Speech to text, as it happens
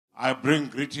I bring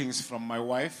greetings from my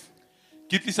wife.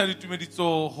 Ke tlisa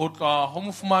ditumediso ho tloa ho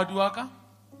mofumahadi wa ka.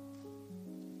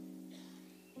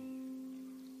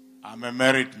 I'm a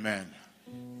married man.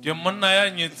 Ke monna ya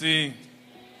nyetseng.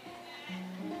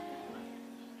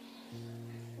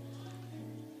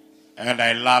 And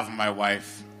I love my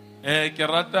wife. Ke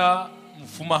rata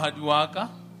mofumahadi wa ka.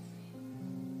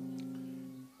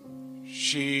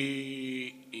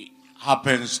 She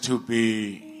happens to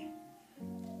be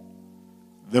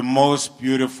the most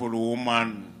beautiful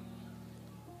woman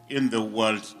in the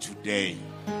world today.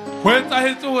 Ho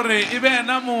etsahetse hore ebe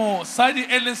ena mosadi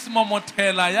e leng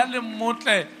semomothela ya le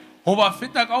motle ho ba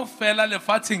feta kaofela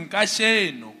lefatsheng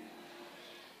kasheno.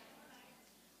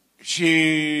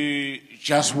 She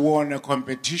just won a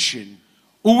competition.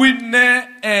 O winne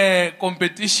a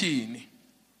competition.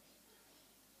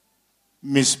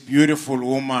 Miss Beautiful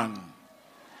Woman,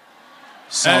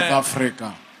 South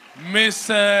Africa. Miss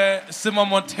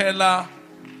Semomothela,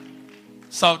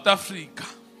 South Africa.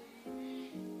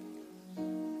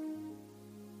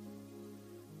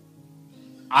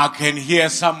 I can hear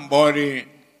somebody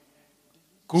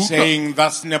saying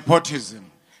that's nepotism.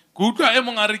 Kutlwa e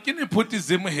mong a re ke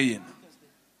nepotism he yena.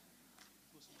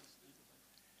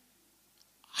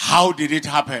 How did it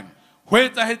happen? Ho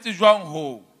etsahetse jwang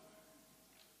ho?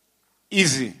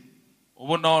 Easy. O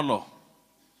bonolo.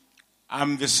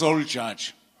 I'm the sole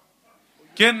judge.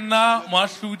 Ke nna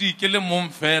moahlodi ke le mong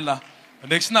fela.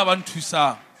 Next na ba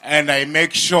nthusa. And I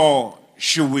make sure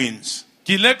she wins.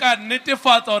 Ke le ka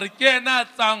netefatsa hore ke ena a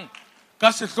tsang ka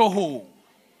sehlohong.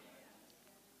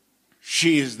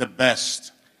 She is the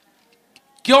best.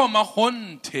 Ke o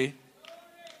makgonthe.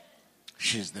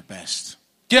 She's the best.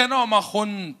 Ke ena o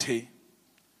makgonthe.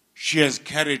 She has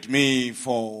carried me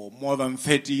for more than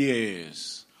 30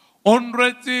 years.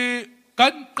 Onretse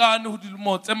ka nqane ho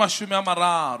dilemo tse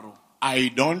 30. I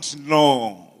don't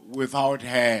know without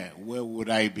her where would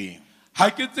I be. Ha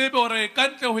ke tsebe hore ka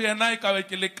ntle ho yena e ka be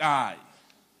ke le kae.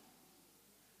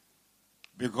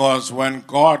 Because when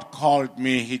God called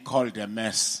me, he called a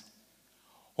mess.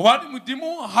 Hobane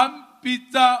Modimo ha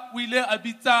mpitsa o ile a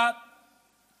bitsa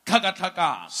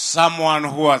tlhakatlhakano. Someone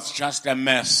who was just a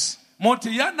mess.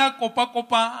 Motho ya na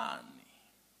kopakopane.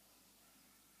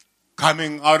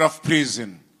 Coming out of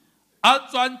prison. A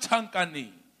tswang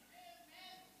tjhankaneng.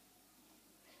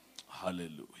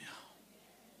 Hallelujah.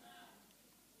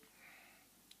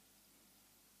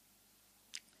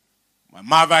 My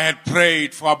mother had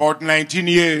prayed for about 19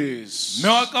 years Me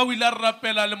wa ka o ile a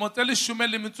rapela lemo tse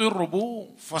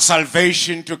 19 for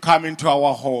salvation to come into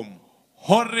our home.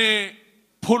 hore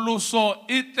pholoso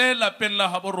e tle lapeng la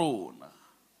habo rona.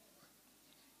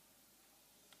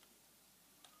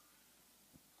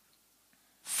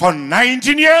 For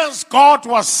 19 years, God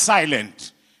was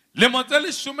silent. Lemo tse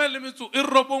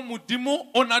 19 Modimo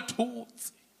o na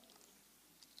thotse.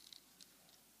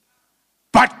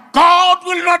 But God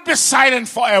will not be silent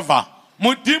forever.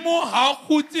 Modimo ha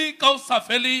khutsi ka o sa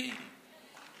feleng.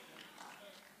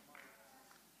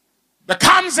 There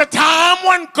comes a time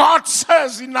when God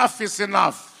says enough is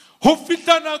enough. Ho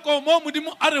fihla nako mo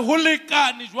Modimo a re ho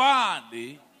lekane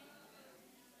jwale.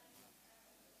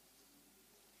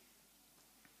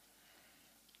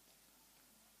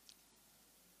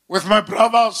 With my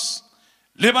brothers,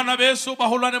 Le bana beso ba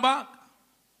holwane ba ka.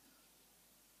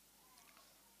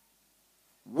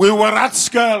 we were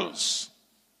rascals.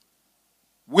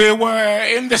 We were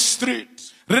in the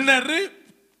street. Re ne re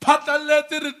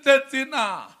phatlalletse re tletse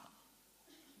naha.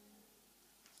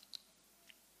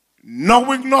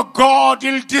 Knowing no God,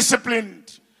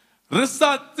 ill-disciplined. Re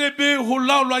sa tsebe ho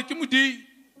laolwa ke Modimo.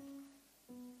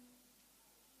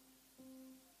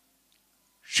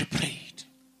 She prayed.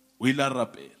 O ile a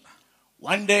rapela.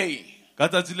 One day, Ka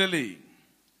tsatsi le leng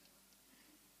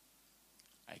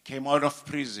I came out of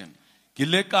prison. ke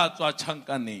le ka tswa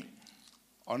tjhankaneng.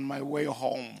 On my way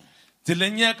home,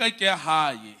 Tseleng ya ka ke ya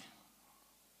hae.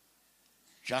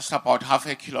 just about half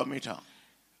a kilometer,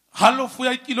 Halofo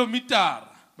ya kilometara.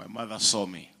 my mother saw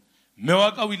me. Me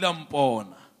wa ka o ile a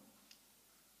mpona.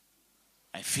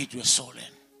 My feet were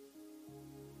swollen.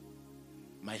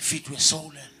 My feet were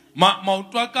swollen.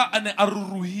 Maoto a ka a ne a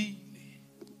ruruhile.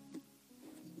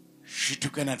 She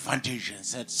took an advantage and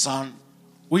said, son,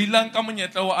 O ile a nka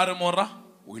monyetla o a re mora.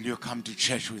 will you come to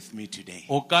church with me today?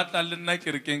 O ka tla le nna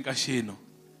kerekeng kasheno.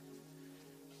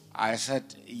 I said,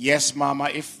 yes, Mama,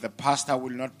 if the pastor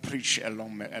will not preach a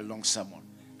long sermon.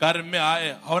 Ka re mme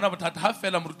hae ha ona bothata ha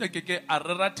fela moruta keke a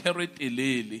rera thero e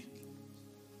telele.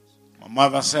 My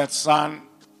mother said, son,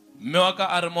 Mme wa ka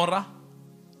a re mora.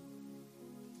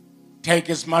 take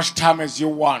as much time as you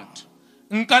want.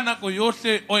 Nka nako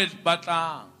yohle o e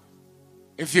batlang.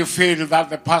 If you feel that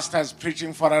the pastor is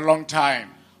preaching for a long time,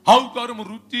 Ha o utlwa hore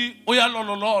moruti o ya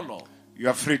lolololo, you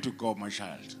are free to go, my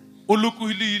child. o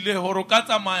lokolohile hore o ka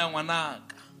tsamaya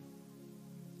ngwanaka.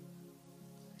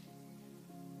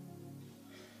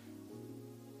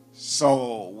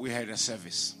 So we had a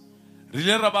service. Re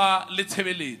ile ra ba le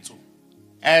tshebeletso.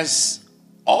 As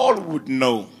all would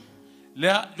know,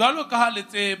 Jwalo ka ha le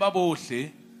tseba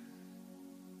bohle,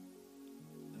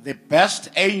 the best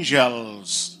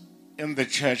angels in the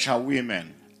church are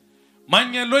women.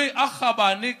 manyeloi a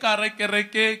kgabane ka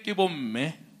rekereke ke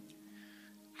bomme.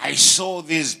 I saw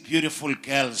these beautiful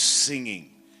girls singing.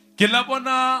 Ke la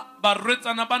bona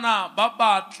barwetsana bana ba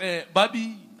batle ba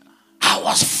bina. I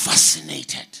was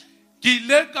fascinated. Ke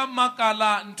ile ka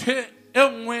makala ntho e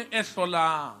nngwe e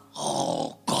hlolang.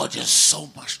 Oh, God has so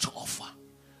much to offer.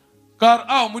 Ka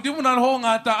re modimo na le ho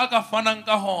ngata a ka fanang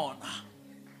ka hona.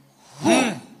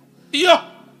 Yo.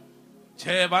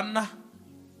 Che banna.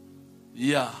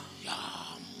 Ya.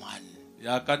 Yeah, man.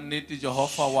 Ya ka nnete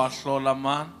Jehova wa hlola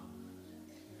man.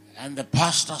 And the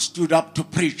pastor stood up to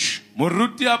preach.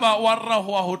 Moruti a ba wa rra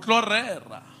ho tlo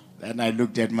rera. Then I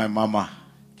looked at my mama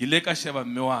Ke ile ka sheba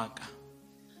mme wa ka.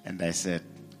 and I said,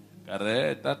 Ka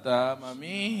re tata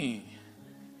mami.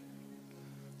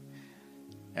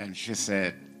 and she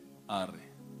said, Are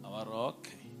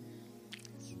okay.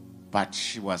 but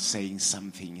she was saying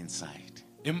something inside.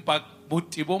 Empa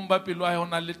botibong ba pelo ya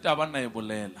hona le taba na e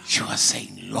bolela. She was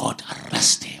saying, Lord,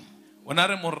 arrest him. Ona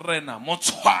re morena mo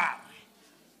tshware.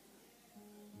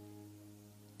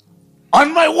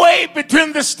 On my way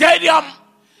between the stadium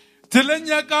Tseleng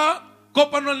ya ka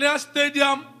kopano le ya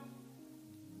stadium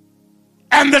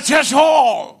and the church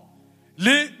hall,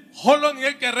 le holong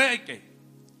ye kereke,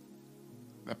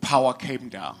 the power came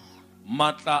down.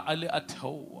 matla a le a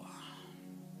theoha.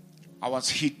 I was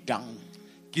hit down.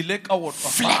 Ke ile ka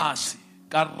wotwa Flat. fatshe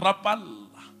ka rapalla.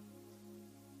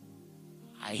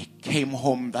 I came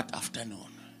home that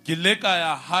afternoon. Ke ile ka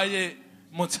ya hae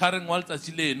motshareng wa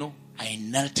letsatsi leno. I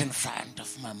knelt in front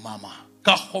of my mama.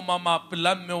 Ka khomama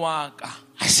pela mme wa ka.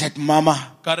 I said,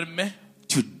 Mama, Ka re mme,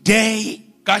 today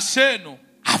ka sheno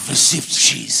I've received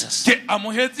Jesus. ke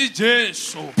amohetse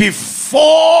Jesu.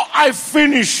 Before I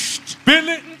finished,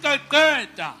 Pele nka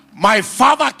qeta, my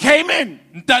father came in.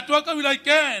 ntate wa ka o ile a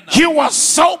kena. He was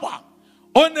sober.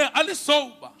 O ne a le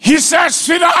sober. He said,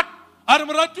 sweetheart, A re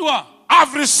moratuwa,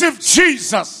 I've received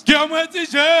Jesus. ke amohetse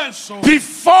Jesu.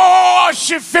 Before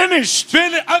she finished,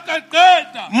 Pele a ka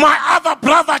qeta, my other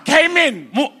brother came in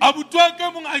abuti wa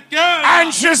ka mong a kena.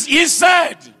 and he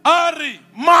said, A re,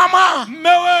 Mama, mme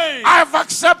we, I've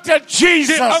accepted ke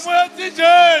Jesus. amohetse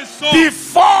Jesu.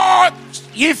 Before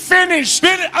he finished,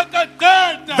 Pele a ka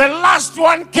qeta, the last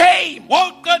one came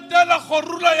wa o qetela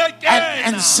kgorula ya kena.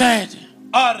 and said,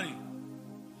 A re,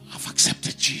 I've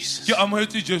accepted Jesus. ke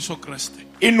amohetse Jesu Kriste.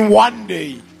 In one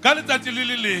day, Ka letsatsi le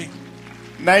le leng,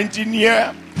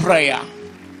 19-year prayer.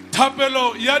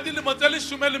 thapelo ya dilemo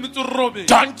tse 18.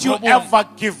 Don't you ever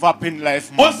give up in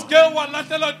life, O Mama. ske wa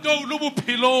latela tou le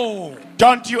bophelong.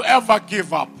 Don't you ever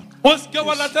give up. O ske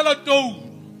wa latela tou.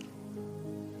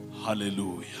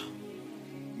 Hallelujah.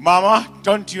 Mama,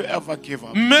 don't you ever give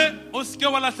up. Mme o ske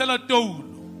wa latela tou.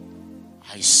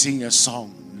 I sing a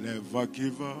song. Never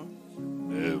give up.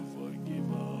 Never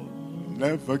give up.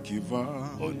 Never give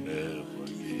up. Oh, never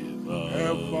give up.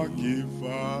 Never give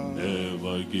up.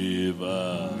 Never give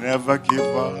up. Never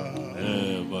give up.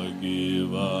 Never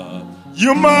give up.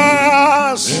 You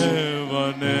must.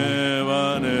 Never,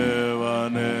 never, never,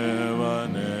 never,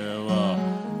 never,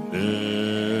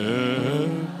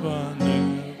 never,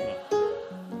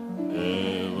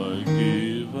 never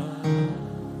give up.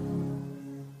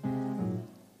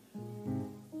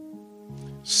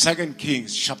 2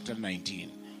 Kings chapter 19.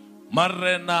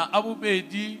 Marena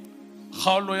abubedi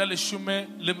kgaolo ya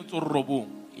 19.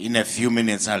 In a few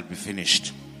minutes, I'll be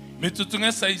finished. Metsotsong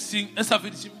e sa ising e sa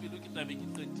fediseng pelo ke tlabe ke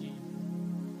qetile.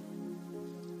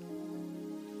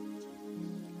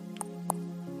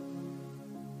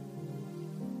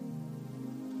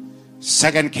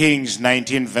 Second Kings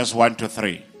 19, verse 1 to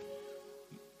 3.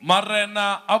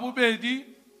 Marena abubedi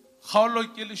kgaolo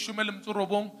ke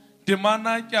 19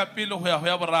 temana ke a pele ho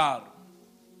ya boraro.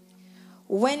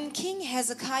 When King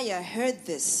Hezekiah heard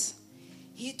this,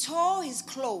 he tore his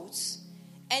clothes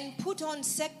and put on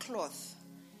sackcloth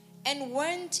and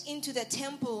went into the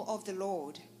temple of the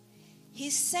Lord. He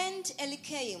sent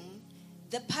Eliakim,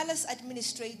 the palace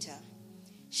administrator,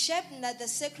 Shebna the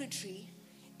secretary,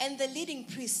 and the leading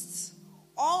priests,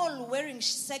 all wearing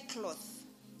sackcloth,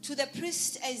 to the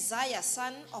priest Isaiah,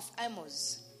 son of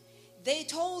Amos. They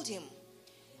told him,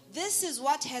 "This is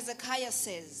what Hezekiah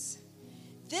says.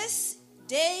 This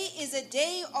day is a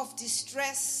day of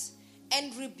distress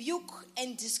and rebuke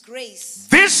and disgrace.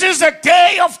 This is a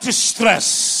day of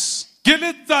distress. Ke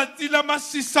letsatsi la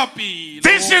masisapelo.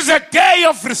 This is a day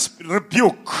of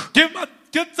rebuke. Ke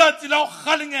letsatsi la go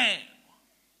galengela.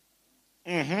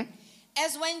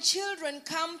 As when children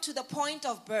come to the point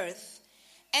of birth,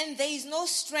 and there is no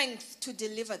strength to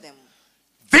deliver them.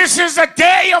 This is a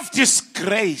day of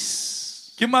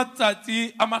disgrace. Ke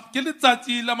letsatsi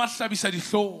la mahlabisa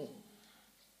dihlong.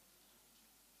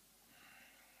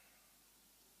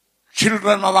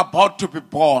 Children are about to be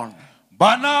born,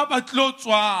 Bana ba tlo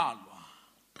tswalwa.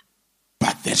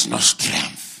 but there's no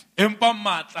strength. Empa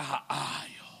matla ha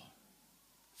ayo.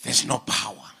 There's no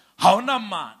power. Ha ona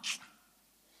matla.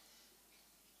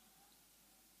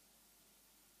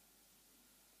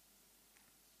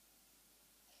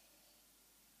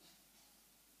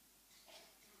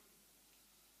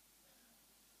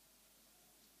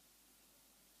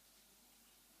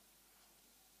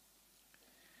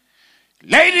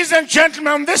 Ladies and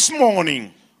gentlemen, this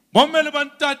morning, Bomme le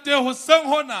bantate hoseng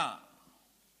hona.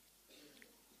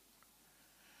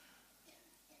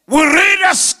 we read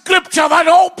a scripture that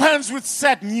opens with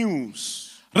sad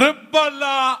news. Re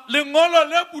bala lengolo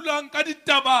le bulang ka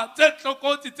ditaba tse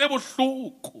tlokotsi tse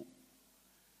bohloko.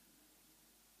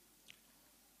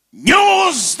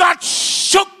 News that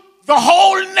shook the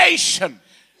whole nation.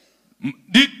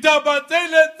 Ditaba tse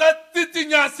ile tsa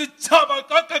tsitsinya setjhaba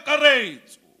ka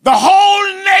kakaretso. The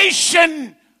whole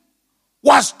nation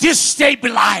was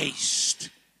destabilized.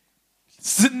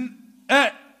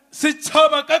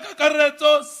 Setjhaba ka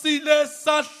kakaretso se ile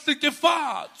sa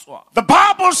hlekefatswa. The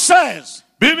Bible says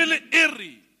Bibele e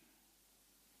re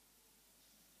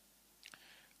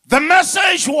the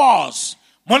message was,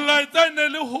 molaetsa e ne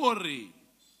le hore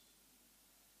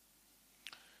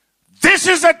this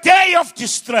is a day of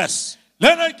distress.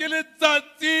 lena ke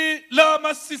letsatsi la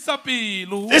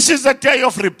masisapelo. This is a day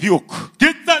of rebuke.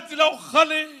 Ke letsatsi la go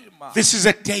galema. This is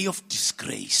a day of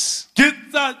disgrace. Ke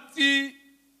letsatsi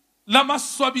la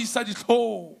maswabisa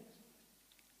ditlhong.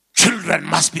 Children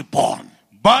must be born,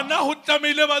 Bana ho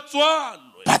tlamehile ba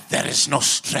tswalwe. but there is no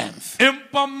strength.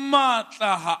 Empa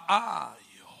matla ha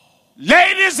ayo.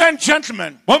 Ladies and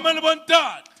gentlemen, Bomme le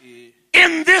bontate,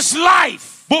 in this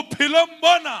life, bophelong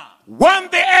bona, when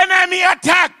the enemy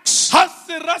attacks, ha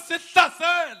sera se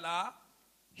hlasela,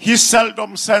 he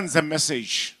seldom sends a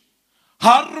message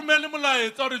ha romele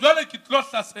molaetsa hore jwale ke tlo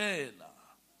hlasela.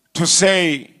 to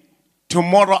say,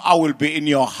 tomorrow I will be in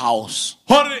your house.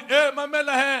 Hore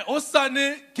mamela he,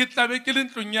 hosane ke tlabe ke le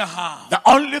ntlong ya hao. The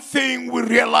only thing we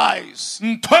realize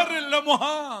Ntho e re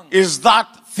lemohang is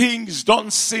that things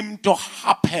don't seem to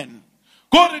happen.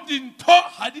 kore dintho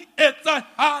ha di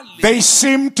etsahale. They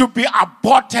seem to be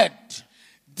aborted.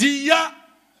 Di ya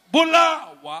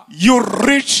bolawa. You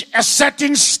reach a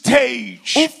certain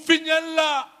stage, O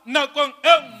finyella nakong e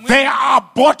nngwe they are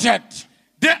aborted.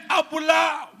 di a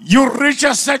bolawa. You reach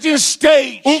a certain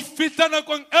stage, O fihla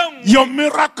nakong e nngwe your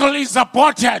miracle is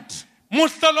aborted.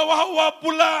 mohlolo wa hao wa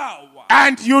bolawa.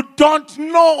 And you don't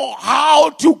know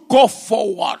how to go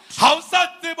forward. Ha o sa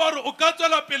tseba hore o ka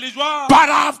tswela pele jwang. But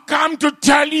I've come to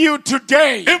tell you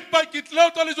today, Empa ke tlile ho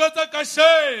tlo le jwetsa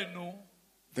kasheno.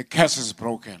 the curse is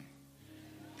broken.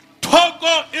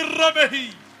 Thoko e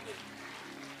robehile.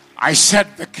 I said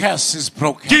the curse is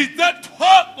broken. Ke itse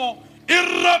thoko e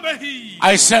robehile.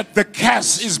 I said the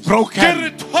curse is Ke broken.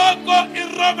 re thoko e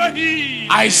robehile.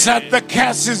 I said the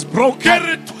curse is Ke broken.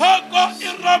 re thoko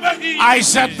e robehile. I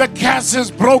said the curse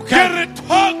is Ke broken. re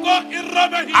thoko e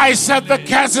robehile. I said the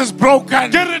curse is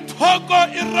broken. Ke re thoko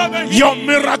e robehile. Your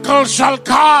miracle shall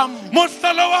come.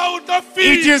 Mohlolo wa hao o tla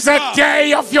It is a fihla.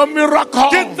 day of your miracle.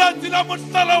 Ke tsatsi la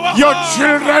mohlolo wa Your hao.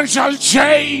 children shall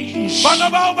change. Bana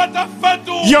ba hao ba tla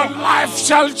fetoha. Your life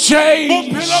shall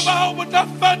change. Bophelo ba hao bo tla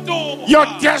fetoha. Your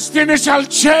destiny shall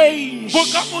change.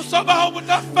 Bokamoso ba hao bo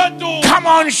tla fetoha. Come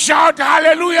on, shout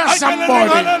hallelujah, Akeleleng, somebody.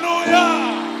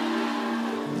 hallelujah.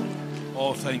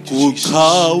 Oh, thank you, Jesus.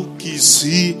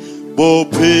 Ukhawukisi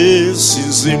bophesi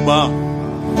nzima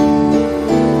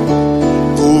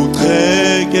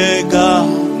kuchekeka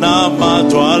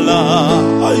namadwala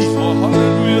ay Oh,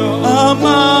 hallelujah.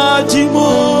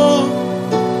 amadimo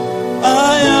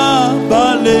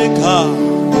ayabaleka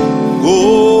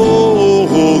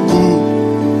ngoku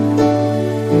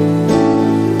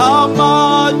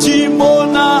amadimo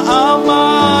na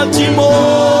amadimo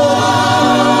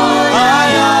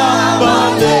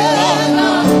ayabaleka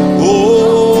ngoku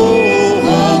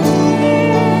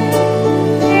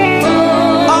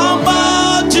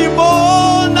amadimo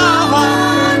na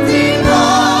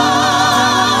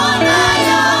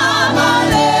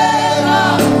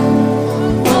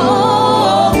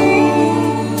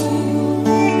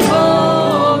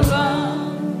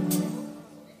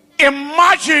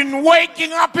imagine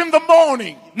waking up in the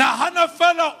morning Nahana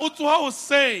fela o tsoha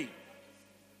hoseng.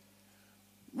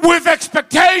 with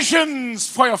expectations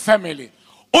for your family,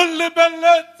 O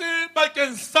lebelletse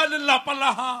bakeng sa lelapa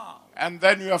la hao. and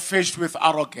then you are faced with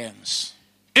arrogance.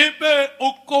 Ebe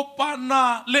o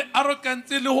kopana le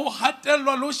arrogance le ho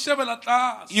hatellwa le ho shebela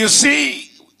tlase. You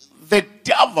see, the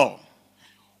devil,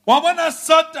 Wa bona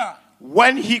Satan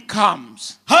when he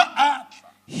comes, ha a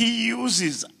he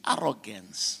uses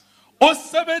arrogance. o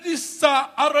sebedisa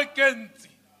arrogance.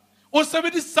 O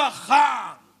sebedisa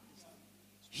kgang.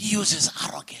 He uses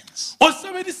arrogance. O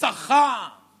sebedisa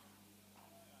kgang.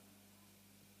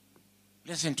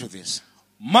 Listen to this.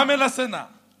 Mamela sena.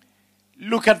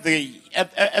 Look at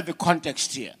the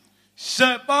context here.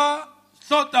 Sheba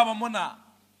sotaba mona.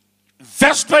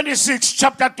 Verse 26,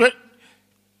 chapter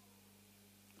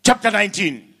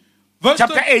 19, Verse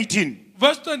chapter 20 18.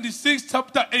 Verse 26,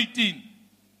 chapter 18.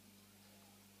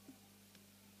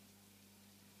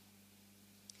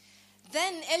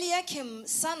 Then Eliakim,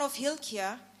 son of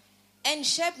Hilkiah, and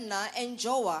Shebna and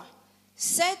Joah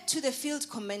said to the field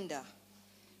commander,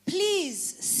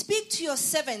 "Please speak to your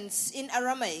servants in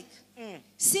Aramaic,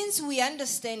 since we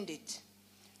understand it.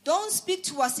 Don't speak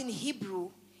to us in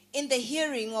Hebrew in the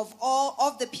hearing of all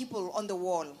of the people on the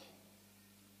wall."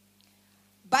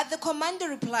 But the commander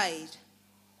replied,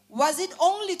 "Was it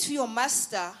only to your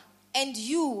master and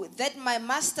you that my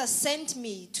master sent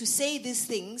me to say these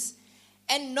things,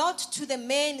 and not to the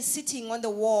men sitting on the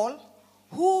wall,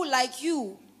 who, like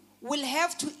you, will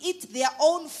have to eat their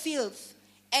own filth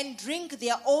and drink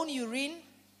their own urine?"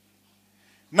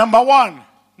 Number one,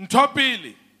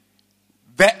 Ntopili.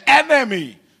 the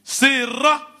enemy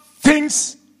Sira.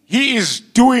 thinks he is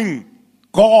doing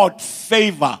God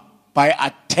favor by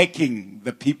attacking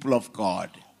the people of God.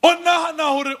 O nahana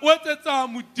hore o etsetsa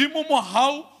modimo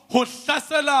mohau ho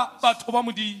hlasela batho ba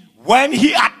modimo. When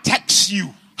he attacks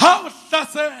you, Ha o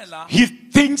hlasela. he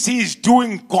thinks he is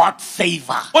doing God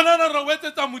favor. O nahana hore o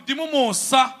etsetsa modimo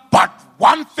mosa. But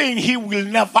one thing he will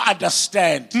never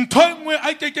understand, Ntho e nngwe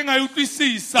a kekeng a e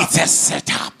utlwisisa. it's a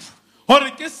setup.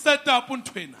 Hore ke set up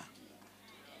nthwena.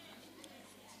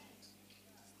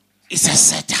 It's a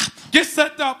setup. Ke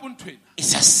set up nthwena.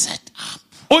 It's a setup.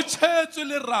 O tshetswe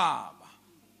le raba.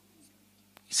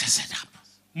 It's a setup.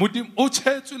 Modimo o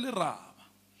tshetswe le raba.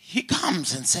 He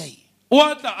comes and say, O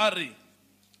atla a re,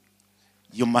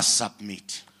 you must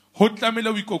submit. ho tlamehile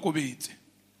o ikokobetse.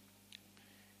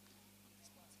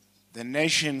 The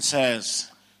nation says,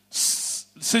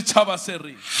 Setjhaba se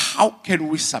re, how can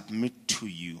we submit to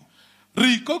you?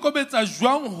 re ikokobetsa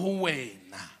jwang ho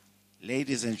wena?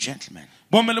 Ladies and gentlemen,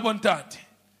 Bomme le bontate.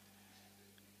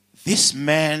 this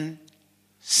man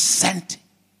sent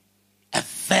a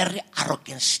very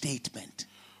arrogant statement.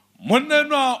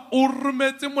 Monenwa o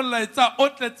rometse molaetsa o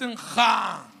tletseng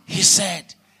kgang, He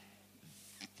said,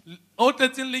 o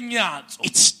tletseng lenyatso.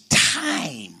 it's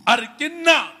time A re ke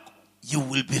nako you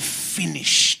will be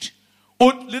finished. o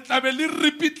le tlabe le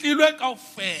ripitlilwe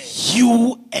kaofela.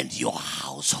 You and your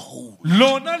household.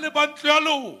 Lona le ba ntlo ya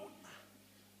lona.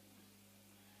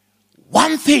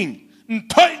 One thing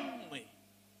Ntho e nngwe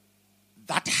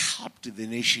that helped the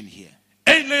nation here,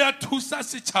 e ile ya thusa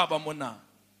setjhaba mona.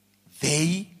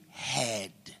 they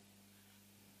had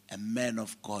a man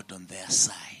of God on their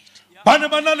side. Ba ne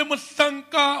ba na le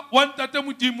mohlanka wa ntate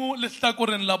Modimo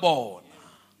lehlakoreng la bona.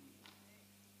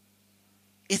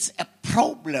 It's a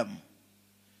problem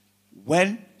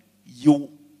when you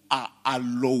are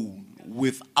alone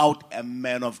without a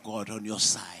man of God on your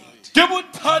side. Ke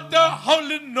bothata ha o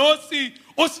le nosi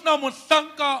o sena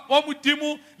mohlanka wa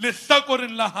Modimo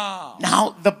lehlakoreng la hao.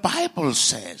 Now, the Bible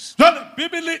says, Jwale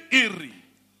Bibele e re,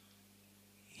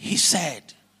 he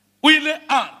said, o ile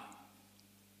a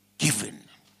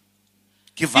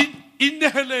give up,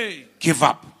 inehele, give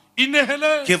up,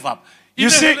 inehele, give up. You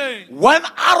see, when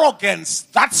arrogance,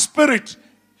 that spirit,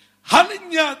 ha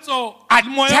lenyatso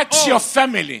moya attacks o, your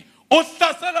family, o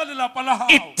hlasela lelapa la hao.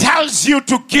 it tells you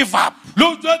to give up. Le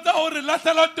o jwetsa hore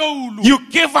lahlela toulo. You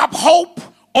give up hope.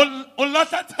 O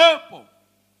lahla tshepo.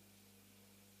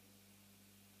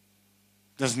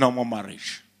 There's no more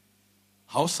marriage.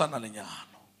 Ha o sana lenyalo.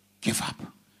 Give up,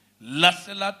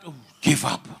 Lahlela toulo. give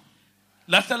up,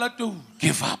 Lahlela toulo.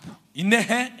 give up,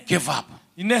 Inehe, give up.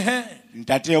 inehe.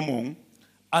 Ntate e mong,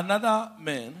 Another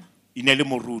man, e ne le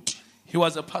moruti. he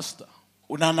was a pastor.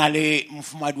 O na na le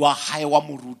mofumadi wa hae wa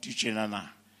moruti tjena na.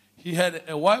 He had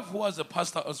a wife who was a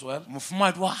pastor as well.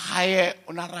 Mofumadi wa hae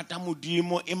o na rata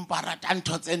modimo empa rata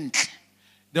ntho tse ntle.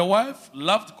 The wife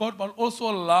loved God but also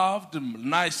loved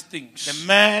nice things. The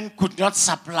man could not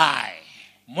supply.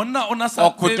 Monna o na sa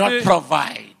or could not tsebe-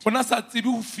 provide. o na sa tsebe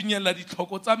ho finyella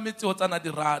ditlhoko tsa metse o tsana di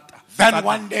rata. Then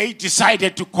one day he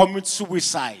decided to commit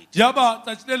suicide. Yaba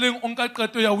tsatsi le leng o nka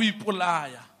qeto ya ho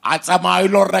ipolaya. A tsamaya a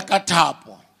ilo reka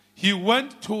thapo. He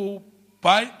went to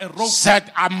buy a rope.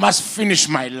 Said, I must finish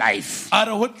my life. A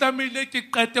re ho tlamehile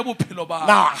ke qete bophelo ba.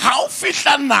 Now, how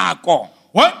fihla nako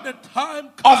When the time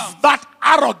comes, of that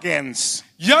arrogance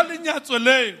ya lenyatso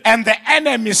leo, and the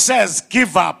enemy says,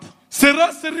 give up,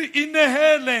 sera se re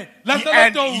inehele, lahlela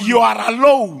and taolo. you are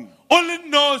alone, O le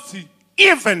nosi.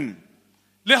 even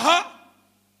Le ha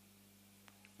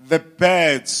the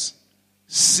birds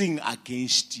sing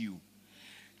against you.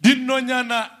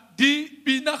 dinonyana di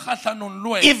bina kgahlanong le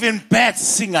wena. Even birds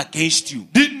sing against you.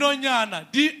 Dinonyana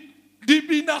di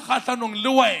bina kgahlanong le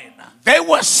wena. They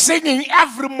were singing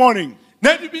every morning.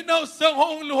 Ne di bina hoseng ho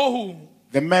hong le ho hong.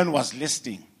 The man was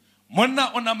listening.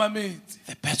 Monna o na mametse.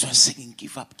 The birds were singing,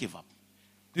 give up, give up,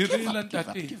 Di Give re up, la give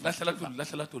up, ntate, give up, lahlela give tolo,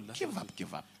 lahlela tolo, give up,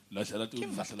 give up, lahlela tolo,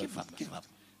 give up, lahlela give up, tolo, give up.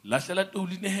 lahlela tolo,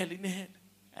 inehele, inehele.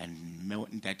 And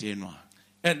Ntate Enwa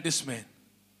And this man,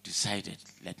 decided,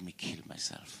 let me kill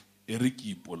myself. e re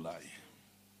ke ipolaye.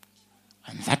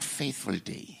 On that faithful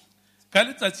day, Ka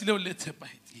letsatsi leo le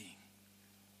tshepahetseng,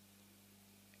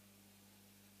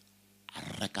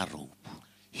 a reka rope,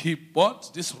 he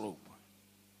bought this rope.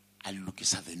 a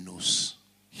lokisa the nose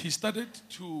He started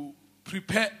to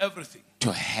prepare everything.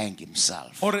 to hang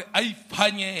himself. Hore a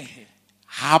iphanyehe.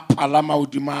 Ha palama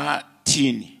hodima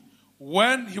tini,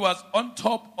 When he was on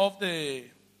top of the,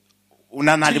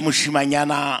 una na le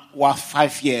moshimanyana wa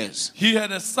 5 years. he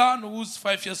had a son who's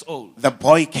 5 years old. The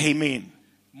boy came in.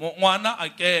 Ngwana a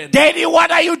kena. Daddy,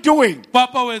 what are you doing?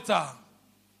 Papa o etsang?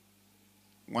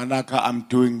 Ngwanaka, I'm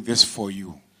doing this for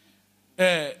you.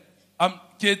 Ke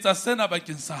etsa sena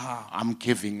bakeng sa hao. I'm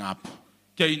giving up.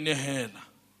 Ke a inehela.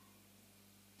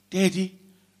 Daddy,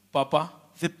 Papa,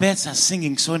 the birds are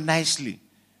singing so nicely.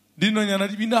 dinonyana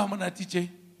di bina ha monate tje.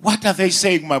 What are they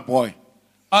saying, my boy?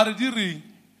 A re di reng?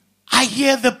 I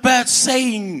hear the birds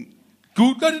saying, Ke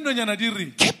utlwa dinonyana di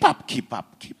reng? keep up, keep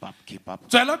up, keep up, keep up.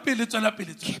 Tswela pele, tswela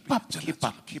pele, Keep up, keep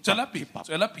up, keep tswela up, pele, keep up,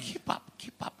 tswela pele, keep up,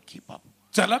 keep up, keep up.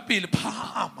 tswela pele,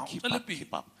 phahama, Keep tswela up, pele.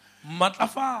 keep up.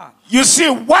 Matlafala. You see,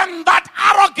 when that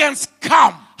arrogance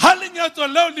comes Ha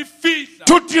lenyatso leo le fihla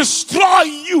to destroy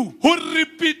you, ho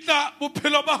ripitla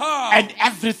bophelo ba hao. and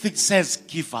everything says,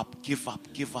 give up, give up,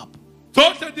 give up,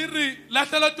 Tsohle di re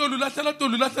lahlela tolo, lahlela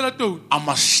tolo, lahlela tolo. I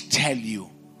must tell you,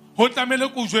 Ho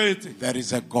tlamehile ko jwetse. there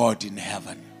is a God in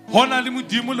heaven. Ho na le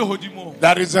Modimo le hodimo.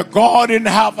 There is a God in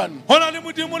heaven. Ho na le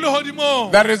Modimo le hodimo.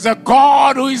 There is a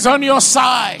God who is on your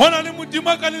side. Ho na le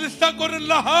Modimo ka le lehlakoreng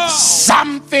la hao.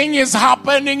 Something is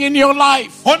happening in your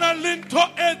life. Ho na le ntho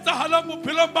e etsahalang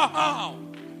bophelong ba hao.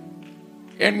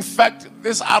 In fact,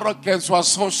 this arrogance was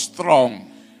so strong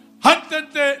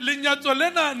Hantle lenyatso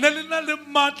lena ne le na le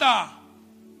matla.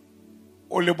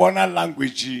 o le bona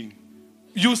languaging.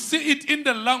 You see it in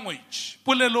the language.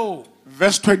 Polelo.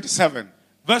 Verse 27.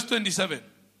 Verse 27.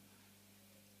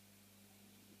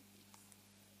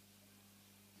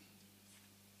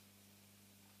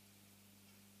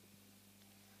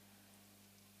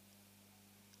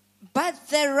 But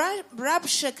the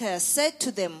Rabshakeh said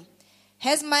to them,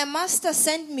 has my master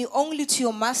sent me only to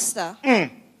your master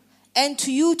and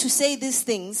to you to say these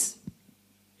things?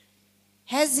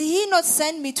 Has he not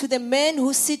sent me to the men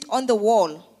who sit on the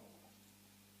wall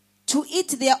to eat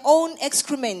their own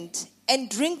excrement and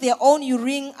drink their own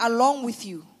urine along with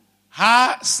you?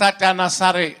 Ha Satana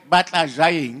sare batla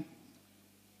jaeng,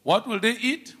 What will they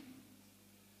eat?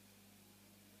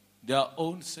 Their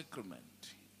own sacrament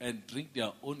and drink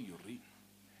their own urine.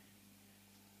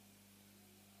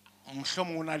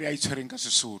 mohlomong o na le a itshwereng ka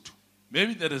Sesotho.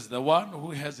 Maybe there is the one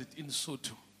who has it in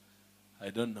Sotho. I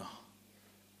don't know.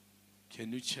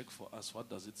 Can you check for us? What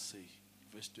does it say?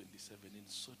 Verse 27 in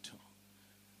Sotho.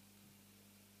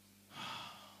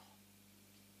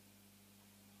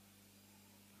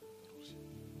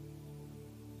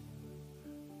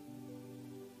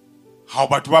 Ha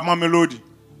batho ba Mamelodi.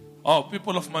 Oh,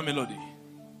 people of Mamelodi.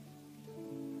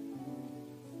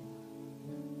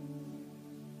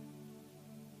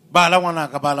 Bala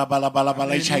ngwanaka,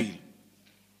 bala e chaile.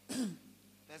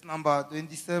 Verse number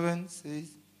 27 says,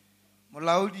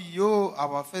 Molaodi yo a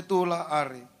ba fetola a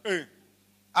re,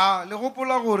 a le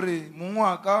gopola gore mong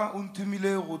wa ka o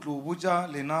nthumile go tlo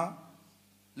botša lena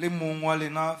le mong wa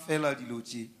lena fela dilo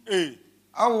tše.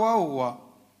 Aowa,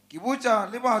 ke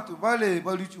botša le batho bale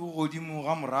ba dutše godimo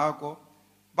ga morako,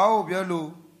 bao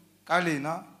bjalo ka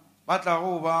lena ba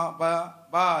tlago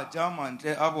ba ja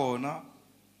mantle a bona,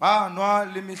 ba nwa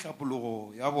le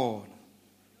mehlapologo ya bona.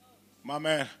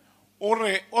 Mamela, o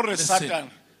re Listen. Satan,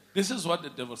 This is what the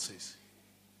devil says.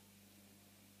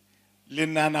 Le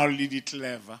nana le di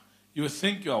clever. You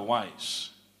think you are wise.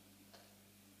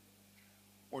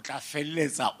 O tla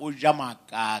felletsa o ja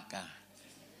makaka.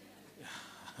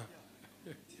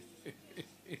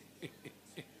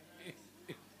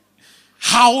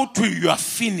 How to you are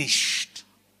finished?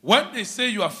 When they say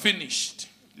you are finished,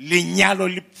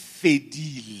 Lenyalo le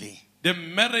fedile. the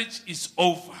marriage is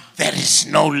over. There is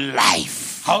no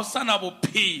life. Hausana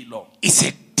bophelo. It's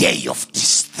a day of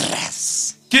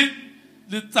distress. Ke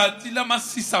letsatsi la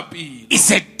masisapelo.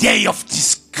 It's a day of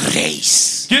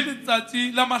disgrace. Ke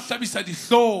letsatsi la mahlabisa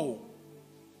dihlong.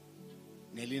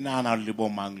 Ne le nana le bo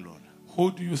mang lona?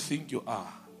 Who do you think you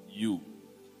are? You.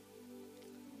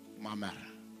 Mamela.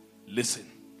 Listen.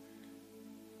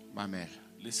 Mamela.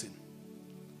 Listen.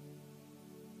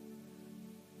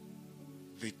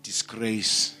 The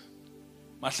disgrace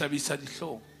Mahlabisa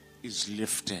dihlong. is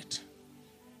lifted.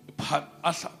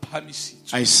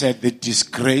 Phamisitswe. I said the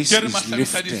disgrace Ke re is mahlabisa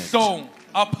lifted. dihlong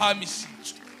a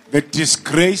phamisitswe. The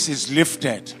disgrace is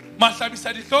lifted.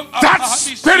 Mahlabisa dihlong a That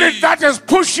spirit phamisitswe. that has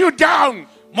pushed you down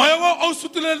Moya wa o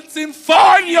sutuletseng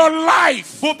all your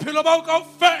life bophelo ba o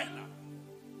kaofela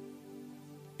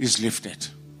is lifted.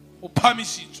 o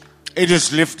phamisitswe. It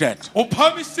is lifted. O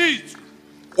phamisitswe.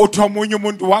 Uthi omunye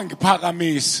umuntu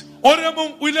wangiphakamisa, O re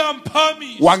mong o ile a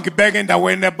mphamisa. wangibeka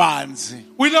endaweni ebanzi.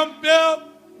 O ile a mpeha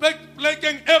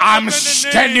plekeng e I'm phapaneneng.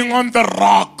 standing on the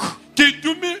rock. Ke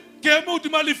eme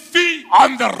hodima lefi.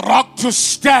 On the rock to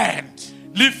stand.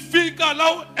 Lefika la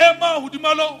ho ema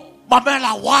hodima lo.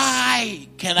 Mamela, why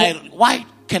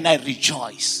can I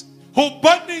rejoice?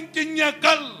 Hobaneng ke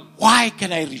nyakal. Why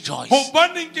can I rejoice?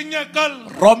 Hobaneng ke nyakal.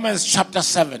 Romans chapter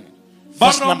 7,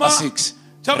 verse number 6.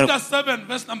 Chapter 7,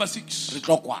 verse number 6.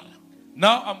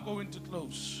 Now I'm going to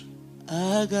close.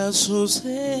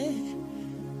 Agasose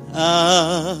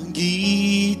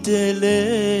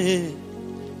angitele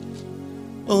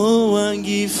o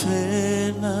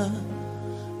angifela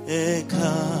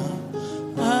eka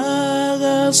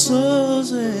agasose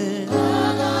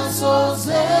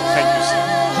Thank you, sir.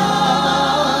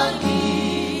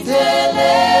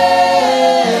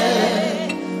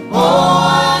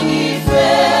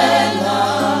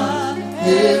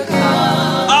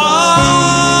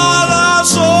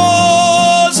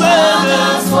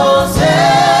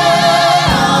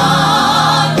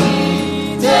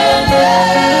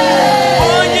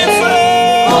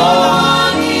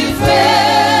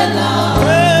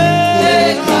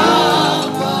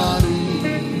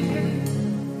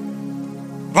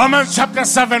 Romans chapter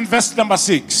 7, verse number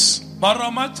 6.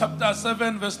 Roma chapter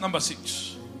 7, verse number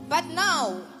 6. But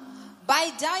now,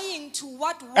 by dying to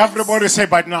what once... Everybody say,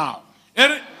 but now.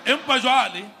 Empa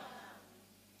jwale,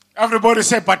 Everybody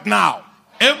say, but now.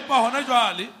 empa hona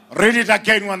jwale, Read it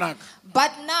again, Wanak.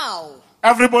 But now,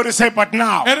 Everybody say, but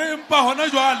now. empa hona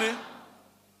jwale,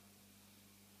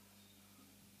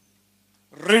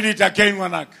 Read it again,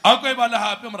 Wanak. a ko e bale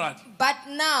hape moradi. but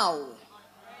now,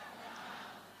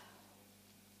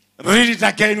 Read it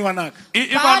again, Wanak.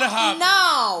 E bale but hape.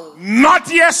 now,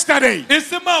 Not yesterday, E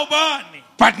se maobane,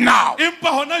 but now. empa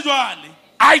hona jwale.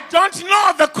 I don't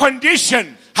know the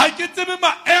condition Ha ke tsebe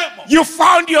maemo. you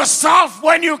found yourself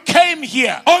when you came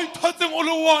here, O ithotseng o le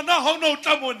wona ha o ne o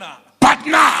tla mona. but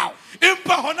now.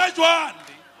 Empa hona jwale.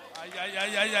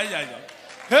 Ay.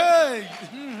 Hey.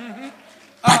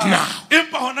 But now.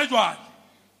 Empa hona jwale.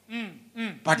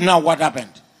 But now what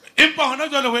happened? Empa hona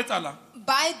jwale ho etsahala.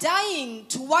 by dying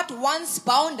to what once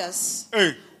bound us,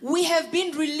 Hey, we have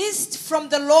been released from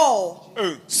the law,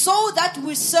 hey, so that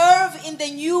we serve in the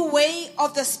new way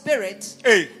of the Spirit,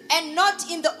 hey. and not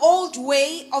in the old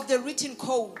way of the written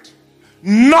code.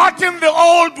 Not in the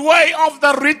old way of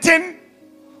the written.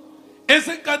 E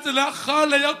seng ka tsela ya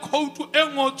kgale ya khoutu e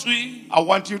ngotsweng. I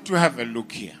want you to have a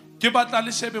look here. Ke batla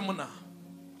le shebe mona.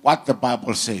 What the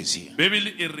Bible says here.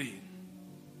 Bebele e reng.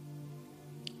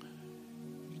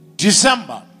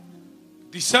 December.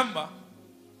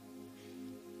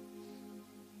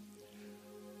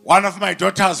 One of my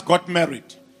daughters got married.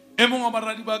 E mong wa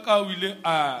baradi ba ka o ile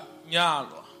a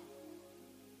nyalwa.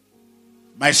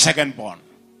 My second born.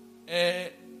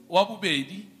 Wa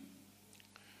bobedi.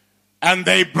 And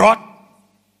they brought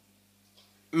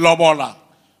lobola.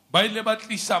 Ba ile ba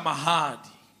tlisa mahadi.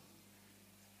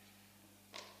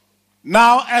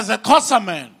 Now, as a Xhosa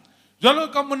man,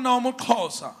 Jwalo ka monna wa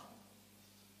moXhosa.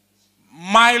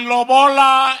 my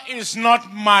lobola is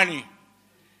not money.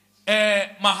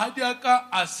 Mahadi a ka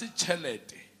a se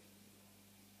tjhelete.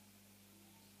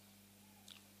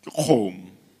 Ke kgomo.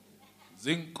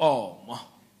 Zinkomo.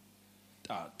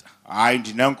 Tata. Hayi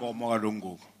ndinenkomo kaloku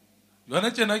ngoku. Yona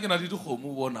tjena ke na le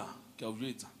dikgomo bona. Ke a o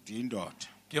jwetsa. Ndiyindoda.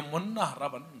 Ke monna hara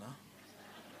banna.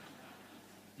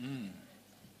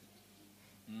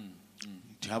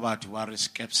 Batho ba re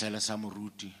skepsele sa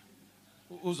moruti.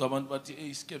 Uzwa abantu bathi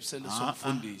iskepsele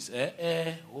somfundisi.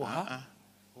 Oha.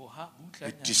 Oha, The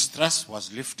butlanyana. distress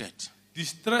was lifted.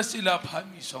 Distress ila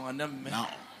phamiswa ngana mme. Now,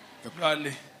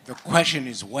 Jwale, the question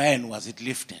is, when was it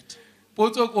lifted?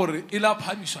 potso kore ila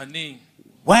phamiswa neng?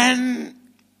 When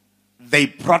they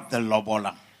brought the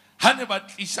lobola, Ha ne ba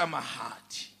tlisa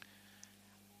mahadi.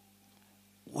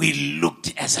 we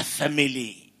looked as a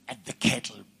family at the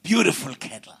cattle, beautiful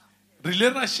cattle, Re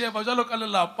ile ra sheba jwalo ka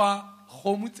lelapa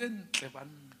kgomo tse ntle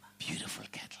banna. beautiful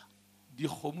cattle.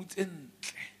 Dikgomo tse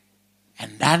ntle.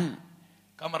 And then,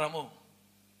 Ka mora moo,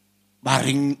 ba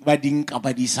di nka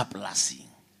ba di isa polasing.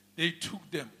 they took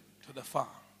them to the farm.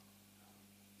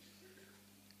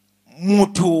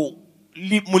 Motho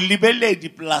molebeledi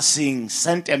polasing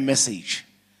sent a message.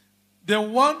 The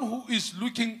one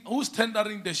who's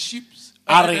tendering the sheep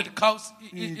Are- and the cows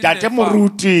in the Ntate farm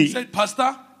Moruti. said,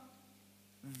 Pastor,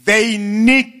 They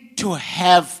need to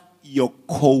have your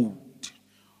code.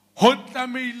 ho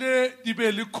tlamehile di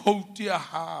be le code ya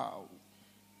hao.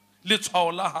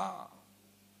 Letshwao la hao.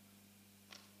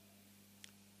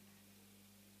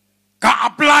 Ka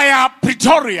apply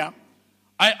Pretoria,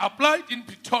 I applied in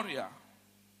Pretoria.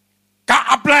 ka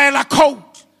apply la code,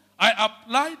 I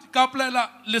applied ka applyela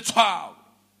letshwao.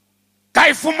 ka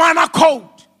ifumana code.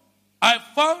 I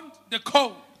found the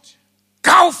code.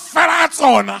 Kaofela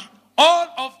tsona All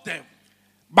of them,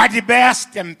 ba di beha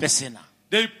stempe sena.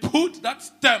 they put that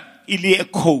stamp Ile a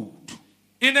code,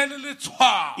 in a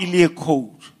letshwao. ile a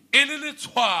code, In a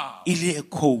letshwao. ile a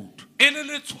code. In a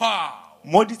letshwao.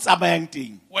 Mo di tsamayang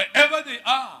teng, Wherever they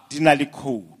are, di na le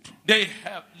code. they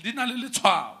have di na le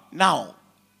letshwao. Now,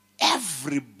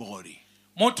 everybody,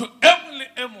 Motho e mong le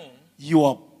e mong you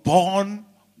are born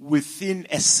within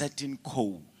a certain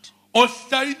code. o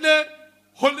hlahile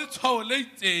ho letshwao le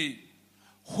itseng.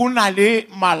 Ho na le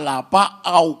malapa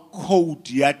ao code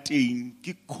ya teng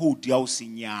ke code ya ho se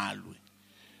nyalwe.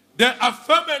 There are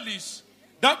families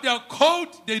that their code,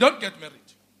 they don't get married.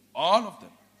 All of them.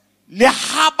 Le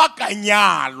ha ba ka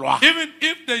nyalwa, Even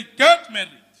if they get married,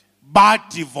 ba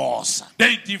divorce.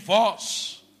 they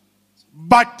divorce.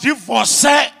 Ba divorce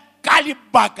ka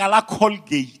lebaka la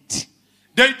Colgate.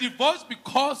 They divorce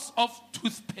because of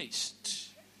toothpaste.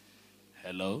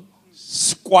 Hello?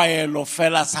 Squaelo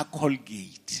fela sa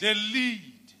Colgate. The lead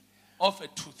of a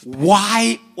toothpaste.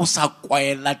 Why o sa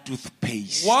kwaela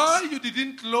toothpaste? Why you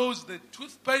didn't close the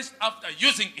toothpaste after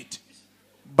using it?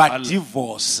 Ba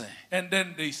divorce. And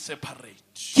then they separate.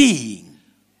 King.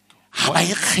 Ha ba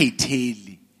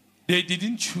ikgethele. They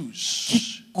didn't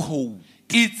choose. Ke code.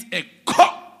 It's a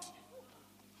code.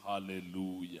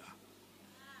 Hallelujah.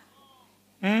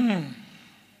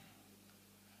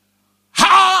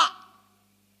 Ha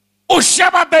o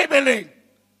sheba Bibeleng.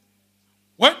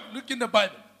 When look in the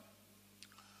Bible,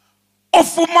 O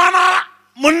fumana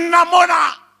monna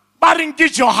mona ba reng ke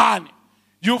Johane.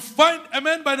 you find a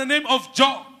man by the name of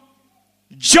John.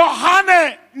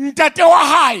 Johane ntate wa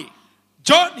hae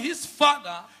John, his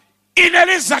father, e ne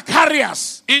le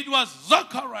Zacharias. it was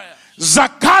Zachariah.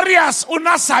 Zacharias o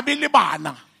na sabe le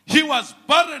bana. He was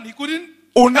barren. He couldn't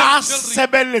O na have children.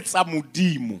 sebeletsa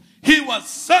modimo. He was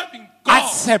serving A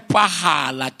God.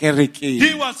 tshepahala kerekeng.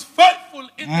 He was faithful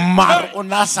in the Mar church, o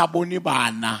na sa bone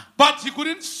bana. but he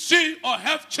couldn't see or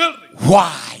have children.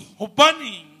 Why?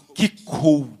 Hobaneng Ke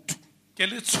code ke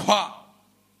letshwao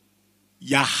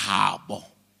ya habo.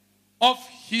 of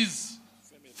his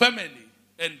family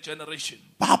and generation.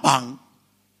 Ba bang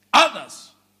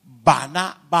Others,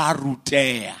 bana ba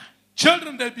ruteya.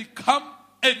 children, they become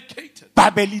educated. Ba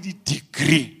be le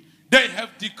di-degree. They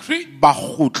have decreed Ba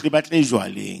kgutle ba tle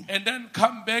jwaleng. and then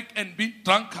come back and be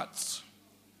drunkards.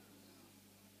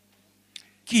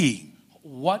 Ke eng?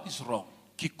 What is wrong?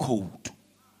 Ke code.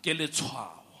 Ke letshwao.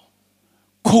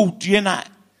 Code ena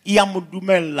e ya mo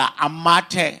dumella a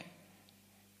mathe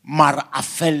mara a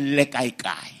felle kae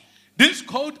kae. This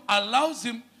code allows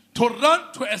him to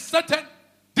run to a certain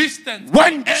distance.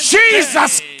 When and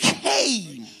Jesus stay.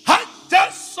 came,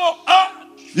 Just so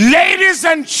ladies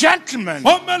and gentlemen,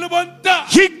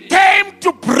 he came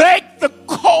to break the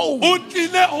code.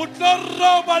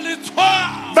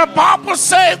 The Bible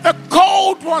says the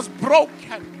code was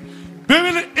broken.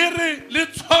 The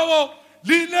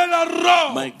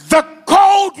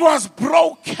code was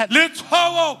broken.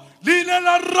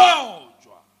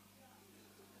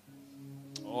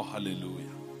 Oh, hallelujah.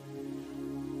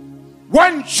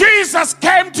 When Jesus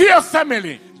came to your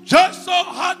family, Just so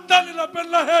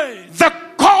the the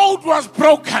code was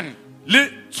broken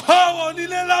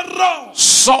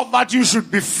so that you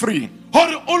should be free.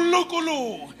 hore o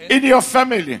lokolohe In your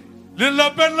family,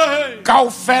 lelapeng la heno.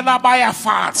 kaofela ba ya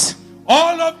fatshe,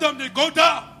 All of them, they go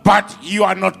down. but you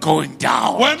are not going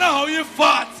down. Wena ha o ye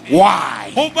fatshe.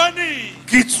 Why? Hobane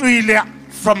Ke tswile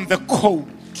from the code.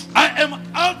 I am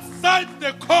outside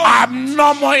the code. I'm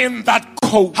no more in that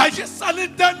code. Ha ke sa le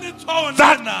teng letshwaong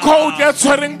That lena. code e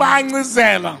tshwereng ba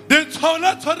nqizela. Letshwao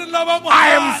le tshwereng la ba I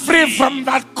am mohale. free from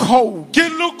that code. Ke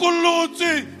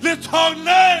lokolotswe letshwaong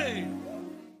le.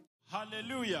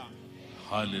 Hallelujah.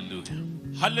 Hallelujah.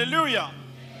 Hallelujah.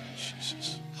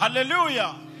 Jesus.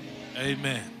 Hallelujah.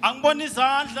 Amen. Angibona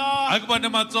izandla Ha ke bone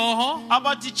matsoho.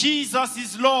 abathi Jesus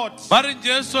is Lord. Ba re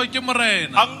Jesu ke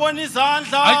morena. Angibona Ha ke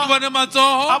izandla bone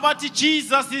matsoho. abathi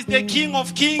Jesus is the King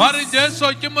of Kings. Ba re Jesu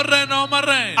ke morena wa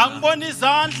marena. Angibona Ha ke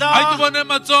izandla bone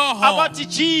matsoho. abathi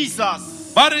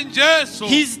Jesus, Ba re Jesu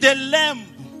He's the Lamb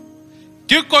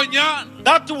ke konyana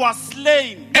that was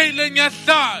slain e ileng ya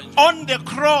hlajwa on the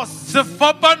cross,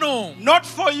 sefapanong not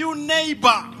for you,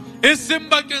 neighbor, e seng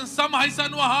bakeng sa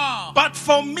mohaisane wa hao, but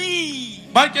for me.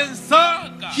 bakeng sa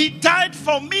ka. He died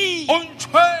for me. O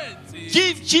ntshwetse.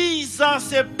 Give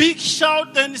Jesus a big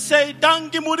shout and say,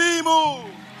 Danke Modimo.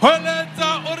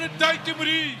 Hweletsa o re tanki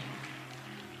Modimo.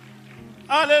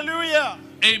 Hallelujah.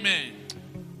 Amen.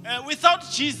 Without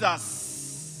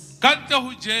Jesus, Ka ntle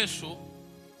ho Jesu,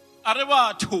 are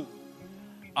batho.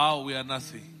 we are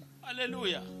nothing.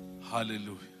 Hallelujah.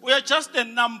 Hallelujah. We are just a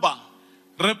number.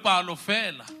 Re palo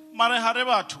fela, Mare hare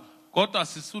batho. kodwa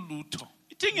sisulutho.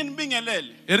 Ithi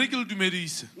nginibingelele E re ke le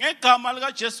dumedise ngegama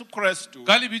lika Jesu Kristu.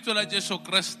 ka lebitso la Jesu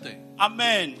Kriste.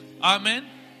 Amen. Amen.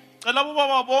 Cela bo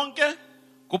baba bonke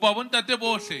Kopa bontate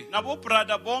bohle nabo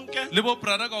brother bonke le bo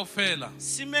brother kaofela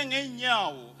sime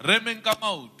ngeenyawo. re emeng ka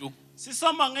maoto.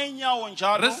 Sisama ngeenyawo Re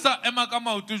njalo. sa ema ka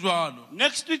maoto jwalo.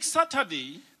 Next week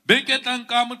Saturday, Beke e tlang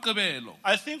ka Moqebelo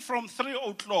I think from 3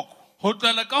 o'clock, ho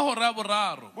tloela ka hora ya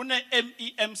boraro. kune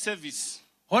MEM service.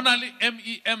 Ho na le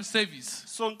MEM service.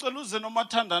 So ngicela uze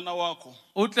nomathandana wakho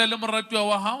O tle le moratuwa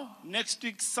wa hao next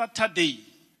week Saturday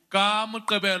ka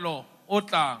Moqebelo o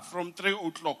tlang from 3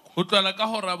 o'clock. ho tloela ka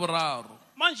hora ya boraro.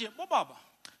 Manje bo baba,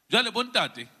 Jwale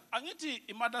bontate, angithi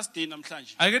iMother's Day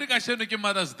namhlanje. a ke re kasheno ke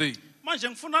Mother's Day. Manje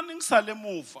ngifuna ningisale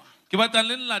emuva Ke batla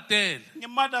le nlatele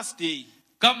ngeMother's Day.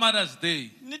 ka Mother's Day.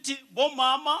 Nithi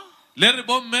bomama Le re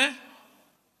bomme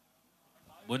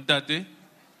bontate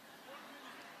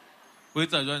ho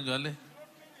etsa jwang jwale?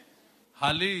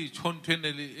 Ha le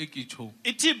tshonthwene le e ke tjho.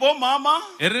 ithi bomama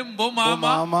E reng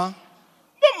bomama,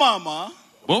 bomama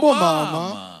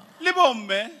bomama le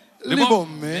bomme. le Le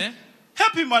bomme.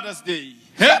 Happy Mother's Day.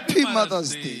 Happy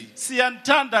Mother's Day.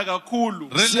 Siyanthanda kakhulu.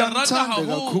 Re le rata Siyanthanda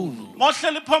haholo. kakhulu.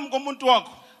 Mohlele phambi komuntu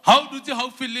wakho Ha o dutse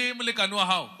haufi le molekane wa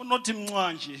hao. unothi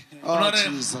mncwanje. Oh, O re,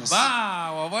 Jesus.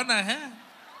 ba wa bona he?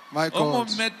 My O mo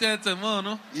God. metetse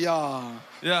mono. Yeah.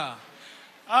 Yeah.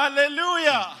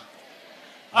 Hallelujah.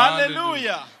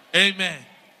 Hallelujah. Amen.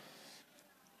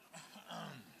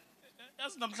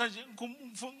 Yazi namhlanje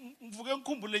ngivuke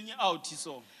ngikhumbule enye out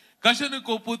so. Kasheno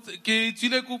ke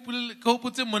tsile ke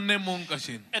hopotse monne mong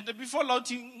kasheno. And before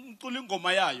lauthi ngicula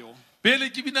ingoma yayo, Pele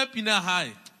ke bina pina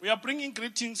hae. we are bringing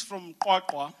greetings from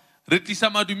Qwaqwa, Re tlisa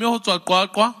madume ho tswa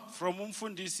Qwaqwa, from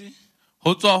umfundisi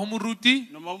ho tswa ho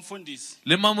moruti noma umfundisi.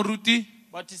 le mamoruti.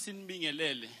 Bathi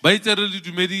sinibingelele. Ba itse re le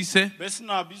dumedise.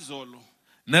 Besinabo izolo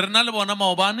Ne re na le bona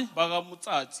maobane baka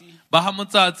Mutsatsi. ba ha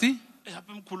Motsatsi.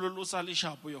 Hape mkhulu lo sale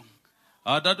sharp yo.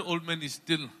 That old man is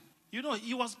still. You know,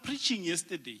 he was preaching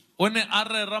yesterday. O ne a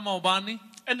rera maobane.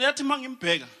 And yathi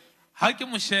mangimbheka, Ha ke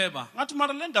mo sheba ngathi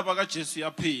mara le ndaba kaJesu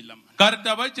yaphila man. ka re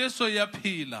taba Jesu ya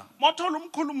phela. Mothola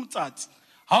umkhulu Mutsatsi.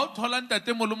 Ha o thola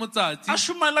ntate mo le Motsatsi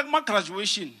Ashumayela kuma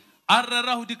graduation. a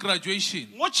rera ho di graduation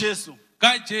NgoJesu.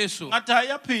 ka Jesu. Ngathi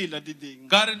ayaphila diding.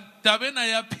 Ka re taba ena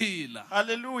ya phela.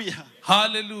 Hallelujah.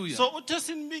 Hallelujah. So uthe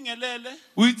sinibingelele,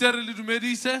 O itse re le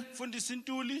dumedise. fundisa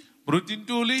intuli, Moruti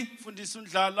Ntuli, fundisa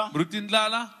undlala, Moruti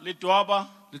Ndlala, ledwaba,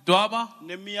 Letwaba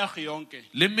nemiyagi yonke.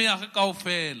 le meage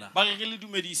kaofela. Ba ke le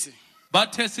dumedise. Ba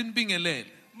the sinibingelele.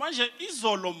 Manje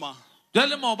izolo ma,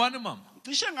 Jwale maobane mama.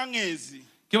 cishe ngangezi.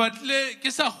 Ke batlile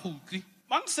ke sa khutli.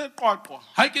 Bangiseqwaqwa.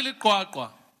 Ha ke le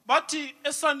Qwaqwa. Bathi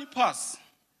eSanipas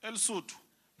eLesotho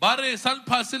Ba re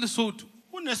Sanpass Lesotho.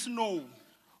 kunesnow.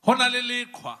 Ho na le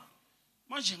leqhwa.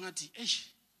 Manje ngathi, "Eish,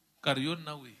 Ka re yo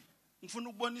nna we. ngifuna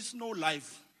ukubona isnow live."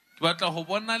 Ke batla ho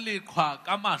bona leqhwa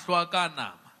ka mahlo a ka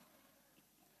nama.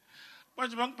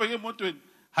 Manje bangibheke emotweni,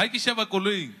 Ha ke sheba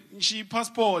koloing, ngishiya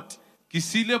passport. ke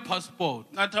sile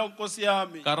passport. Ngathi awunkosi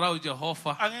yami, Ka rao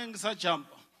Jehova. angeke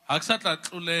ngisajumpa. Ha ke sa tla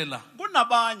tlolela.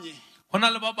 Kunabanye Ho na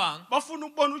le ba bang bafuna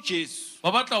ukubona uJesu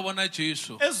ba batla ho bona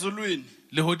Jesu ezulwini.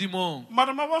 lehodimong.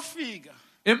 Mara mabafika,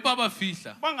 empa ba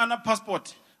fihla bangana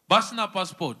passport ba sena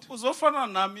passport uzofana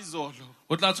nami izolo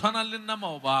o tla tshwana le nna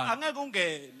maobane angeke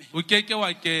ungene o keke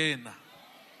wa kena.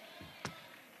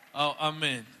 Oh,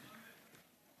 amen.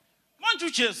 manje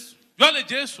uJesu Jwale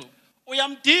Jesu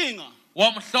uyamdinga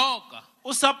wa mhloka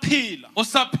usaphila o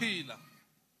sa phela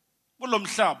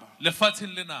kulomhlaba.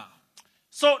 lefatsheng lena.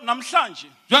 So namhlanje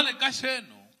Jwale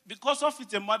kasheno because of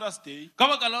it's a Mother's Day ka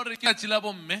baka la hore ke a tshila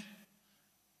bomme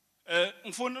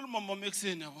ngifonela umama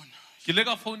Maxine yabona ke le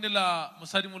ka founela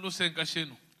mosadimolo seng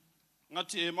kasheno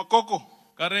ngathi makoko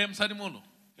ka re mosadimolo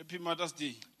happy Mother's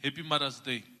Day happy Mother's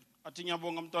Day. athi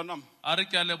ngiyabonga mntwanami A re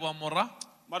ke a leboha mora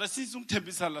mara sisi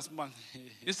ungithembisa la simanje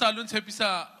e sa lo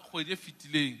ntshepisa kgwedi e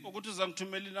fetileng ukuthi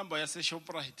uzangithumela inamba yase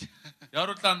Shoprite. ya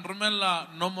re o tla nromella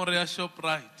nomoro ya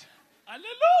Shoprite.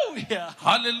 Hallelujah.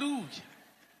 Hallelujah.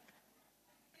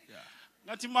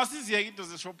 Ngathi masiziyeke into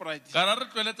ze Shoprite. Ka ra re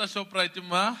tloeletsa Shoprite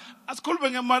ma Asikhulume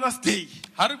nge Mother's Day.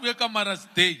 ha re bue ka Mother's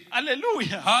Day.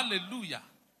 Hallelujah. Hallelujah.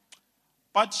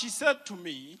 But she said to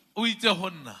me, O itse ho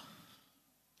nna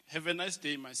have a nice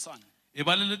day my son. e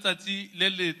ba le letsatsi le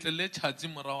letle le tjhatsi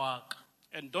mora wa ka.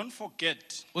 And don't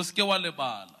forget O se ke wa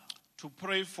lebala to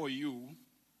pray for you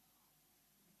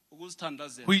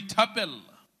ukuzithandazela ho ithapella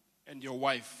and your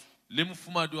wife. le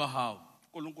mofumadi wa hao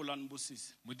uNkulunkulu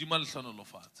anibusise. modimo a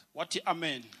lehlonolofatse. Wathi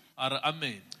amen. A re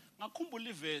amen. Ngakhumbula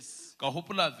iverse Ka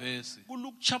hopola verse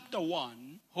kuLuke chapter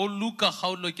 1 ho Luka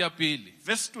kgaolo ke ya pele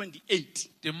verse 28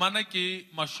 temana ke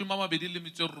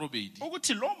 28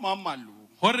 ukuthi lo mama lo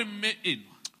hore mme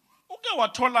enwa uke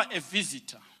wathola a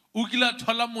visitor. o kile a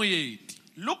thola moeti.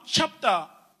 Luke chapter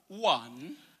 1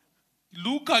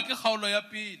 Luka ke kgaolo ya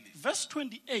pele verse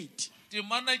 28.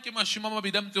 temana ke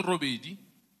 28.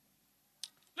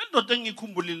 Le ndoda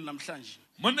engikhumbulile namhlanje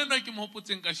monena ke mo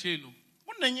hopotseng kasheno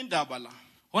kunenye indaba la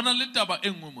hona le taba e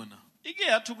nngwe mona ike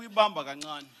yathi kuyibamba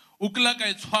kancane. o kile ka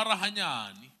e tshwara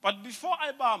hanyane But before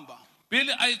ayibamba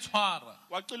pele a e tshwara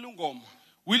wacela ingoma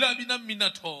o ile a bina mmina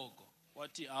thoko.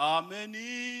 wathi amen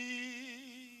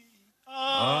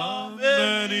amen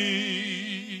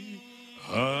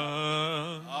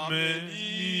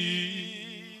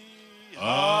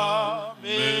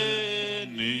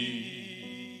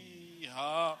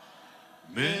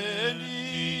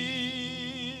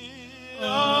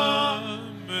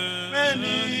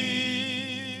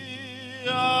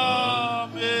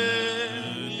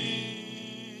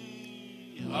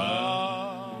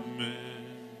amen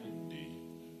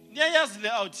niyayazi le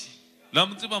out. La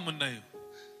mo tseba monna yo.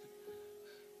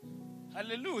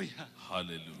 Hallelujah.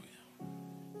 Hallelujah.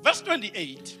 Verse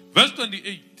 28 Verse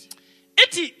 28.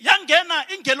 ithi yangena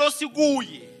ingelosi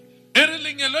kuye Ere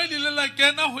lengelo ile la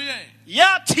kena ho ye.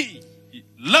 yathi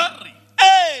Larry.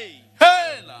 hey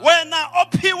Hela. wena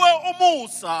ophiwe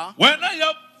umusa Wena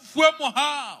ya fue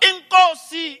mohao.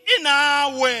 inkosi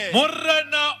inawe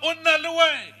Morena o na le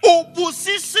we.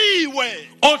 ubusisiwe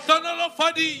O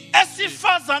hlonolofadi.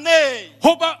 esifazaneni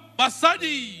Hoba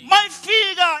basadi.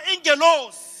 mayifika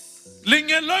ingelosi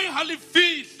Lengelo ha le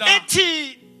fihla.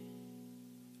 ithi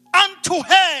unto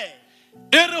her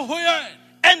Ere ho ye.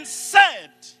 and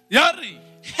said, Yari.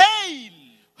 hail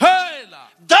Hela.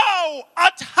 thou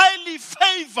art highly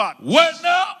favored,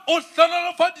 Wena o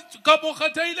hlonolofadi ka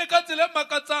bokgathaile ka tsela e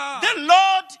makatsang. the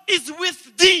Lord is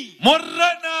with thee,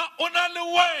 Morena o na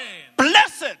le we.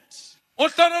 blessed O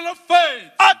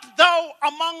hlonolofetse. art thou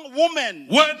among women.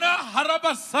 Wena hara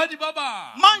basadi ba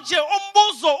bang. Manje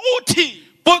umbuzo uthi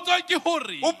Potso ke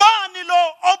hore ubani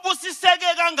lo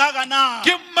obusiseke kangaka na?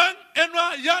 ke mang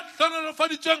enwa ya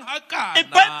hlonolofaditsweng hakana.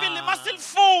 iBhayibheli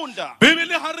masilifunda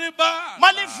Bibele ha re bala.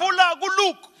 malivula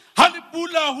kuLuke Ha le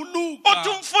bula ho uthi Luka.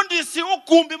 umfundisi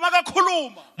uGumbi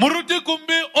makakhuluma Moruti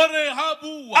kumbe o re ha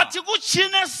bua. athi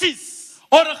kuGenesis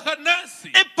O re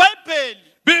Genesis. iBhayibheli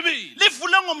Bibele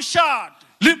livule ngomshado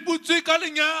le butswe ka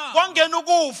lenyalo. kwangena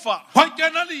ukufa Hwa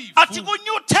kena lefu. athi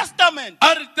kuNew Testament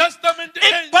A re testament e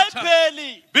ntjha.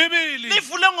 iBhayibheli Bibele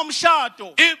livule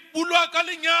ngomshado e bulwa ka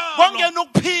lenyalo. kwangena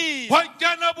ukuphila. Hwa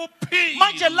kena bophelo.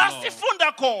 Manje la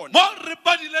sifunda khona Mo re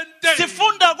padileng teng.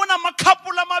 sifunda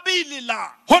kunamakhapula amabili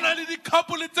la. Ho na le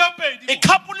di-couple tse pedi.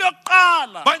 Ikhapula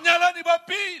yokuqala Banyalani ba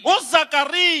pele.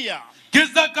 uZakaria Ke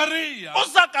Zakaria.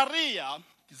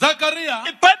 Zakaria.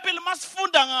 iBhayibheli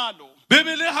masifunda ngalo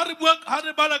Bibele ha re bua ha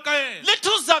re bala ka ena. lithi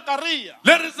uZakaria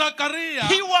Le re Zakaria.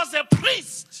 he was a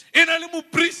priest E na le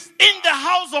mopristi. in the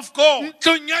house of God,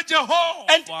 Ntlong ya Jehova.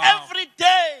 and every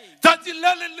day Tsatsi le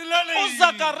leng le le leng.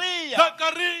 uZakaria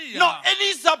Zakaria. no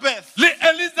Elizabeth Le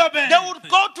Elizabeth. they would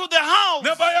go to the house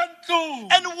Ne ba ya ntlong.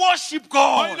 and worship Ba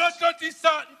God. ilo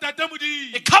hlotisa Ntate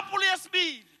Modimo. Ikhapula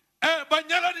yesibili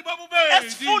banyalani ba bobedi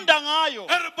esifunda ngayo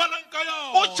e re balang ka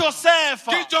yona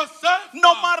uJosefa ke Josefa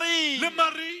noMaria. le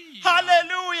Maria.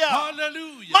 Hallelujah.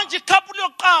 Hallelujah. Manje ikhaphu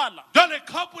lokuqala Jwale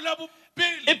couple ya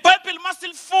bobedi iBhayibheli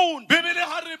masilifunda Bibele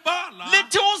ha re bala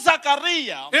lithi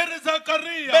uZakaria e re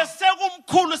Zakaria bese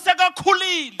kumkhulu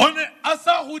sekakhulile o ne a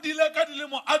sa hodile ka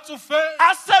dilemo a tsofetse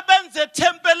asebenze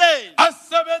tempeleni a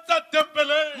sebetsa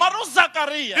tempeleng mara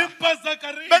uZakaria empa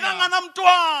Zakaria bekangana o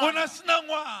mntwana. na sena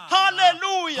ngwana.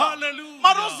 Hallelujah. Hallelujah.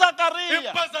 Mara uZakaria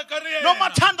Empa Zakaria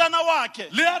nomathandana wakhe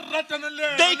le a ratana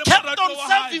le they le kept morato on wa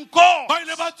serving hae. God Ba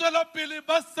ile ba tswela pele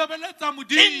ba sebeletsa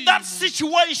in that Modimo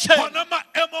situation. gona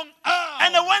maemong ao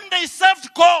And when they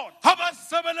served God, ha ba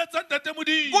sebeletsa ntate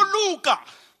Modimo kuLuka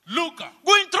Luka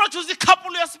ku-introduce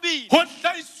ikhaphulo yesibili ho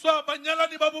hlahiswa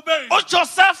banyalani ba bobedi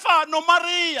uJosefa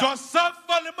noMaria.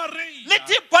 Josefa le Maria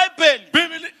Lithi iBhayibheli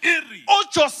Bibele e re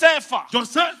uJosefa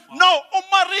Josefa no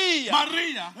uMaria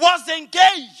Maria was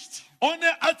engaged o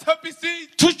ne a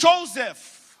tshepisitswe to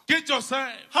Joseph. ke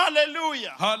Josefa.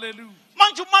 Hallelujah. Hallelujah.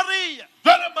 Manje uMaria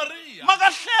Jwale Maria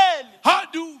makahleli ha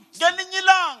dutse ngelinye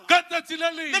ilanga ka tsatsi le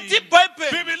lithi leng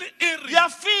iBhayibheli Bibele e re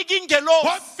yafika wa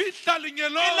ingelosi fihla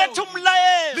lenyelong iletha le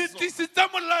umlayezo. tlisitse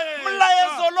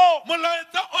Molayezo lo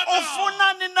molaetsa ona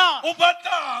ufunani na o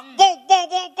batlang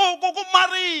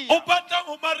kuMaria. o batlang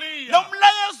ho Maria Lo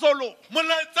mlayezo lo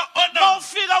molaetsa ona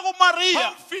mawufika ha kuMaria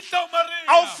o fihla ho Maria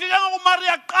awufikanga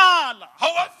kuMaria kuqala ha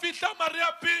wa fihla Maria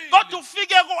pele kodwa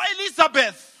ufike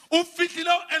kuElizabeth o fihlile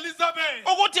ho Elizabeth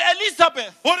ukuthi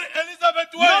Elizabeth hore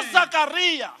Elizabeth we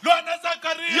noZakaria lona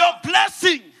Zakaria your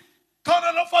blessing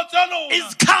khanolofatso ya lona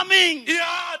is coming. e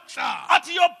atla At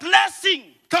your blessing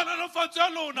khanolofatso ya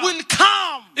lona will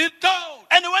come. e tla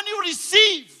And when you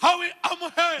receive ha o e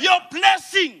amohela your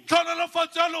blessing,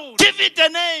 khanolofatso ya lona give it a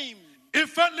name. e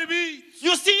fa lebitso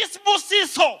You see,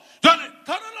 isibusiso jwale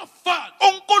khanolofatso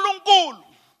uNkulunkulu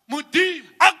Modimo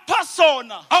akupha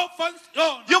sona. a o fang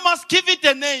yona You must give it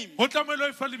a name. ho tlamehile o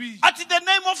e fa lebitso At the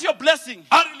name of your blessing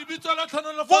a re lebitso la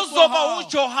khanolofatso kuzoba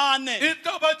uJohane. e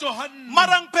tla ba Johanne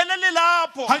Mara ngiphelele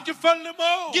lapho ha ke felle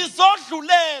moo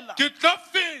ngizodlulela ke tla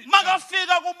feta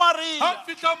makafika ha kuMaria.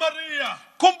 fihla Maria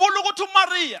Khumbula ukuthi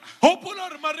uMaria, hopola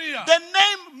hore Maria the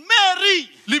name Mary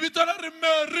lebitso la re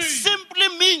Mary simply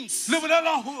means le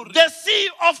bolela hore the sea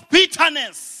of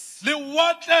bitterness.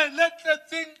 lewatle le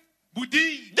tletseng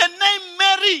bodidi The name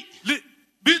Mary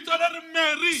lebitso la re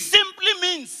Mary simply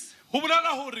means ho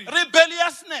bolela hore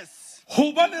rebelliousness.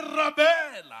 ho ba le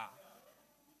rabela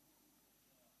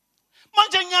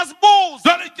Manje ngiyazibuza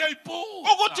jwale ke a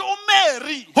ipotsa ukuthi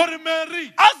uMary hore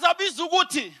Mary azabiza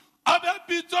ukuthi a be a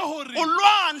bitswa hore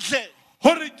ulwandle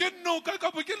hore ke noka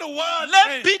kapo ke le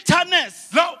lewatle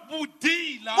bitterness la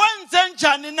bodila kwenze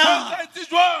njani na? sa etse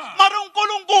jwang Mara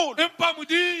uNkulunkulu empa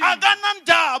Modimo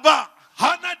akanandaba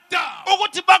hana taba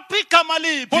ukuthi bakuphi igama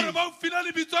hore liphi. ba o fila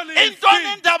lebitso Into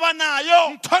anendaba nayo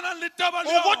ntwana le taba le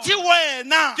ukuthi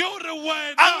wena ke hore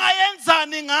wena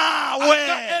angayenzani a ka ngawe.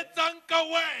 etsang ka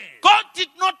wena God did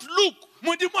not look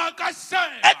Modimo a ka sheba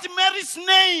at Mary's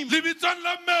name lebitsong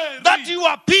la Mary that you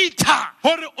are bitter.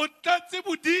 hore o tlatse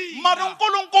bodila Mara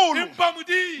uNkulunkulu empa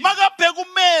Modimo makabheka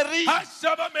uMary ha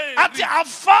sheba Mary athi I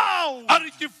found a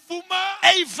re ke fuma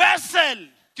a vessel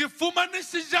ke fumane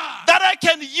sejana that I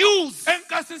can use. e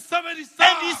nka se And he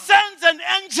sebedisang sends an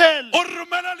angel o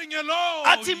romela lenyelong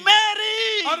athi a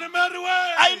Mary, re Mary we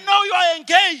I know you are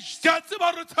engaged. ke a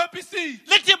tseba hore o tshepisitse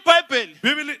Lithi iBhayibheli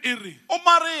Bibele e re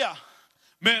uMaria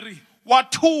Mary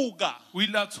wathuka o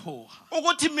ile a tshoga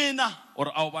ukuthi mina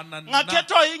ore a o banna nna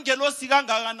ngakhethwa ingelosi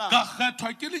kangakana. ka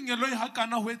kgethwa ke lenyelo e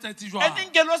hakana ho etsatse And jwang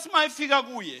ingelosi mayifika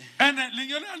kuye ene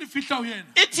lenyelo ya le fihla ho yena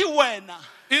ithi wena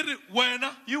e re wena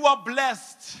you are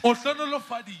blessed o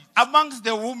hlonolofaditse amongst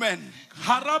the women.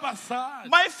 hara basadi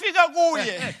Mayifika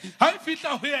kuye ha e fihla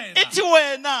ho yena ithi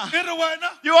wena e re wena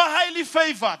you are highly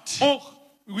favored.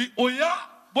 o ya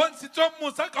bontshitsweng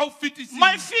mosa ka ho fetisisa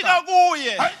Mayifika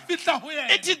kuye ha e fihla ho yena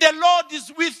ithi the Lord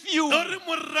is with you. o re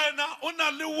morena o na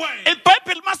le wena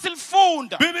iBhayibheli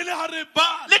masilifunda bebele ha re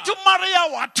bala lithi uMaria Ha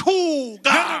re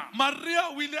wathuka. Maria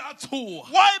o ile a tshoga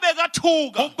Why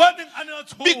bekathuka? hobaneng a ne a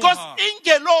tshoga Because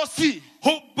ingelosi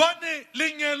hobane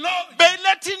lenyelo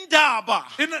beyiletha indaba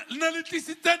le ne le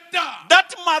tlisitse taba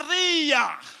that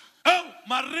Maria eo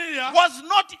Maria was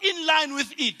not in line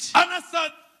with it. a na sa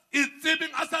itsebeng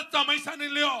a sa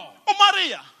tsamaisaneng le yona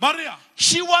Maria, Maria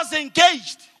she was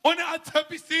engaged o ne a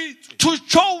tshepisitswe to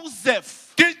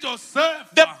Joseph. ke Josefa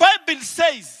The Bible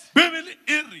says bebele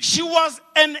e re she was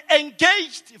an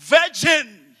engaged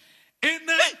virgin. e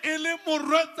ne e le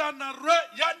morwetsana rwe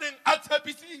ya neng a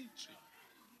tshepisitswe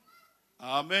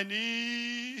Amen.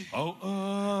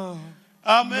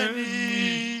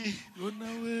 Amen.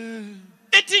 Yona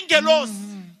we. Ithi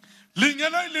ingelosi,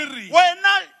 Lenyalo le re.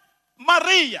 wena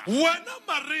Maria, Wena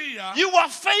Maria. you are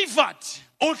favored.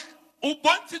 O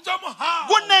bontshitswe mohao.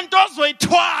 Kunento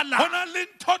ozoyithwala. Hona le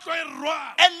ntho tlo e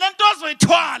rwala. And lento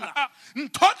ozoyithwala,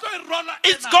 Ntho tlo e rwala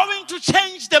it's ena. going to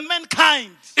change the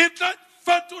mankind. E tla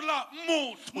fetola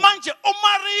motho. Manje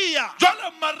Maria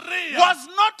Jwale Maria. was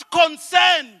not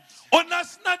concerned Ona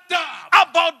sna taba.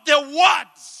 about the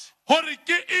words, Hore ke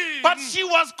eng. but she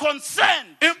was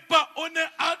concerned Empa o ne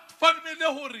a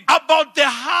famile hore. about the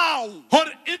how.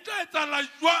 Hore e tla etsahala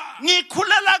jwang.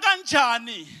 Ngikhulela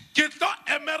kanjani? Ke tlo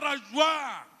emera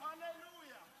jwang.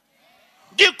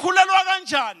 Ngikhulelwa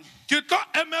kanjani? Ke tlo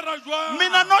emera jwang.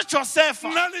 Mina no Joseph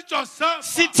Nna le Joseph.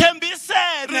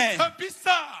 sithembisene. Re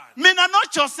tshepisane. Mina no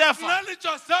Joseph Nna le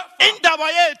Joseph. indaba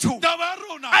yethu Taba ya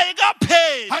rona.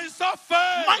 ayikapheli. Ha e sa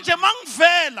fela. Manje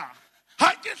mangivela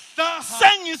Ha ke hlaha.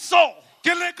 sengiso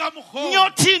Ke le ka mokgwa.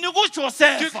 ngiyothini Ke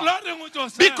kuJoseph? tlo reng ho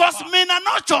Joseph. Because mina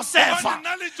no Joseph Hobane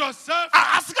nna le Joseph.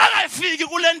 asikakayifiki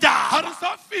kule Ha ndaba. re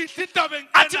sa fihle tabeng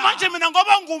Athi ena. manje mina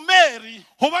ngoba ngumary,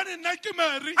 Hobane nna ke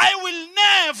Mary. I will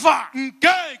never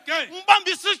Nkeke.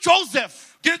 ngibambise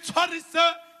Joseph. Ke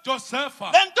tshwarise Joseph.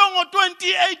 Lento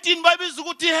ngo-2018 bayibiza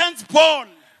ukuthi hands Paul.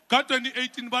 Ka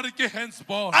 2018 ba re ke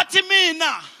handsball. Athi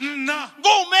mina Nna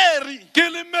ngumary ke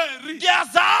le Mary.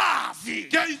 ngiyazazi.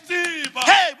 Ke a itseba.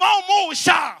 Hey,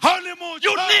 mawumusha, Ha o le motho.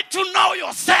 you need to know O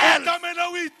yourself. tlamehile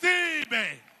o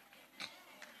itsebe.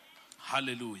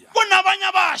 Hallelujah. Kunabanye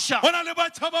abasha Hona le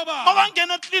batjha ba bang.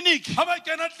 abangena ekliniki Ha ba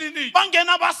kena clinic.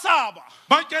 bangena basaba,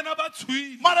 Ba kena ba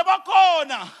tshwile. mara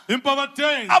bakhona Empa ba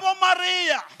teng. abo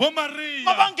Maria Bo Maria.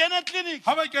 mabangena ekliniki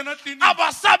Ha ba kena clinic.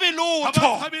 abasabi Ha ba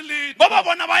lutho tshabe letho. ngoba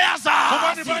bona Hobane ba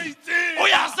bayazazi. itseba.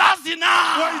 Uyazazi Wa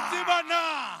na? itseba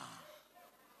na.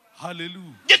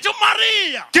 Hallelujah. Ngithi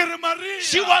Maria, Ke re Maria.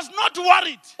 she was not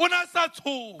worried O na sa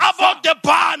tshosa. about the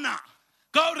banner,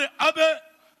 Ka hore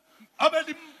abe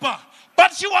dimpa.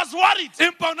 but she was worried.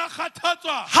 Empa o na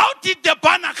kgathatswa. How did the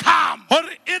banner come?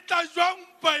 Hore e tla jwang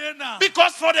mpa ena.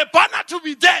 Because for the banner to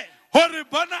be there, Hore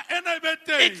bana ena e be it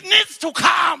teng. needs to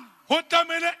come. Ho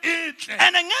tlamehile e tle.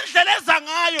 And ngendlela eza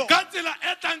ngayo, Ka tsela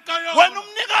e tlang ka wena yona.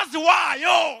 umnikazi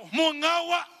wayo Monga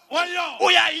wa yona.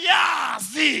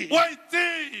 uyayazi Wa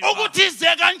itseba. ukuthi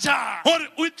ize kanjani. Hore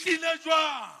o tlile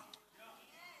jwang.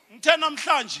 Ngithe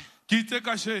namhlanje, Ke itse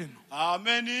kasheno.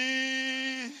 amen,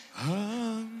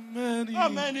 Amen.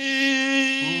 amen.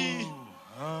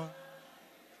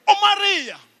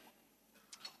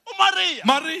 uMaria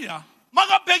Maria.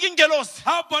 makabheka ingelosi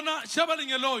Ha bona sheba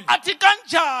lengeloyi. athi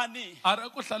kanjani Are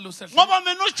ko hlalose. ngoba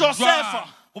mina uJosepha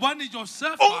Hobane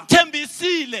Joseph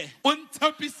ungithembisile o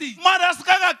ntshepisitse. mara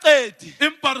sikakaqedi.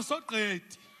 Empa re so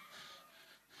qete.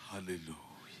 Hallelujah.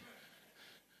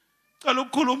 Cela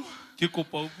ukukhuluma, Ke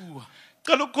kopa o bua.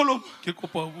 cela ukukhuluma, Ke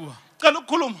kopa o bua. cela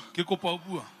ukukhuluma. Ke kopa o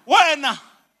bua. Wena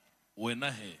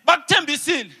Wena he.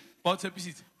 bakuthembisile Ba o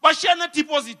tshepisitse. bashiyana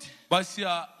deposit Ba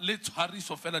sia le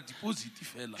tshwariso fela deposit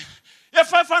fela. ye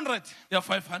 500 Ya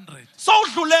 500. so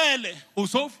udlulele. O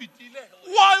so fitile.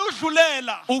 Why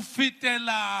udlulela? O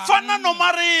fitela. Fana no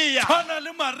Maria Tshwana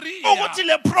le Maria. ukuthi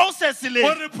le process le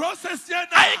Hore process yana.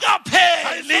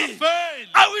 ayikapheli.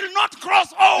 I will not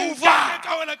cross over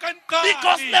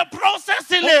because the process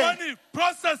le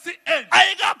process e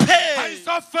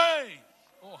ayikapheli.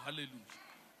 Oh hallelujah.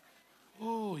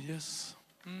 Oh yes.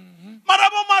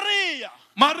 Marabo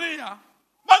Maria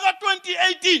baka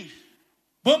 2018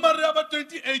 Bo Maria ba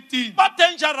 2018. ba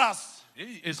dangerous.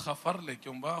 Hey, es gafarle ke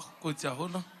mba kotsi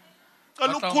haholo.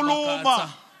 Cela ukukhuluma.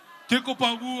 Ke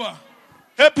kopa bua.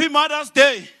 Happy Mother's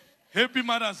Day. Happy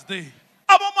Mother's Day.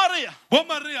 Abo Maria Bo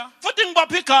Maria futhi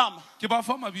ngibapha igama, ke ba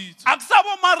fa mabitso.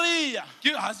 akusabo Maria,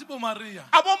 Ke ha se bo Maria.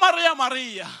 abo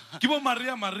Maria. Ke bo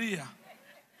Maria.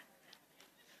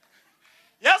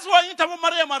 Yazi wanyita abo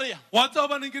Maria Wa tsa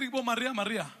ba neng ke re ke bo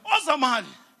Maria. ozamali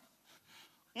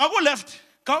ngaku left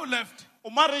Ka o left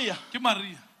uMaria ke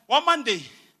Maria. wa Monday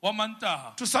Wa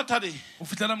Mantaha to Saturday, o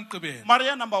fitlela Moqebelo.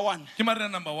 Maria number 1. Ke Maria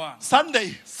number 1.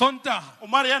 Sunday Sontaha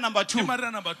uMaria number ke 2.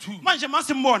 Maria number 2. Manje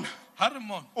masimbona Ha re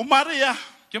mmona uMaria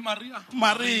ke Maria.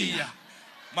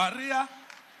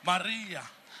 Maria.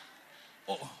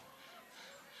 Oh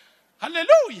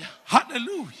hallelujah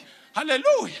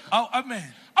hallelujah. Oh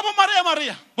amen. abo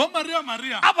Maria Bo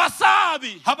Maria.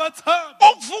 abasabi Ha ba tshabe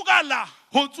ukuvuka la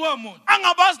ho tswa mona.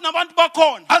 angabazi nabantu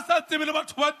bakhona A sa tsebe le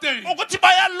batho ba teng. ukuthi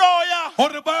bayaloya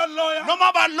Hore ba loya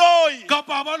noma baloyi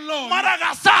kapa ba loya. mara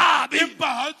kasabi Empa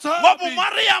ha ngoba tshabe.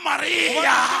 uMaria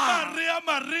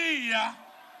Maria.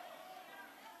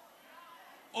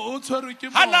 O tshwerwe ke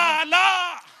mo.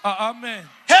 halala. Amen.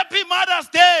 Happy Mother's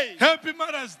Day. Happy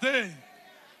Mother's Day.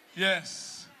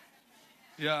 Yes.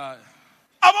 Yeah.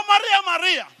 aba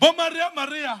Maria Bo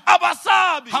Maria.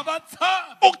 abasabi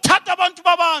Habatsa. ukuthatha abantu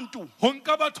babantu.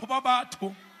 Honka batho ba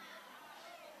batho.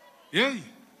 Yey.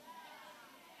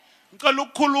 Ngicela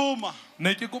ukukhuluma.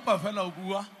 Ne ke kopa fela o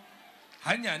bua.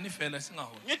 Hanyane fela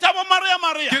singahona. Ngithi aba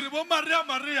Maria Ke re bo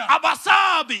Maria.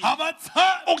 abasabi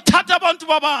Habatsa. ukuthatha abantu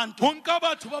babantu. Honka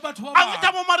batho ba batho ba Angithi batho.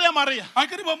 aba Maria A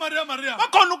ke re bo Maria.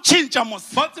 bakhona ukutshintsha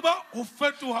mos. Ba tseba ho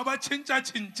fetoha ba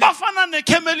tjhentja. Bafana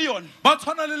ne-chameleon. Ba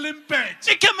tshwana le limpetje.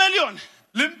 I-chameleon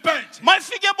Limpetje.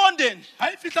 mayifika ebondeni Ha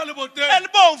e fihla le boteng.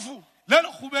 elibomvu Le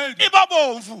lekgubedu. iba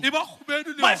bomvu. E ba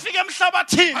kgubedu le. Mayifika Ha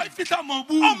emhlabathini e fihla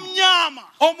mobung. omnyama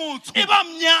O motsho. iba E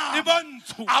mnyama. ba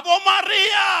ntsho. Abo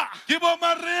Maria. Ke bo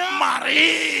Maria.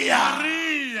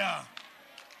 Maria.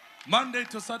 Monday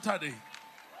to Saturday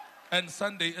and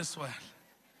Sunday as well.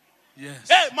 Yes.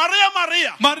 Hey,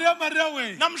 Maria. Maria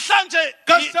we. Namhlanje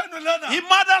Kashano lana.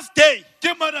 i-Mother's Day.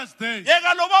 Ke Mother's Day.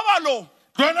 Yeka lo baba lo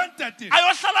Gwela ntate.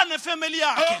 ayohlala nefamily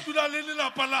yakhe. Ayodula le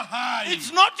lelapa la hae.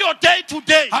 It's not your day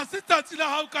today. Ha se tsatsi la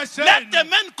hao Let the kasheno.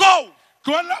 man go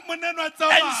Gwela moneno a and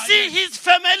tsamaye. see his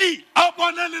family. A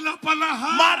bona lelapa la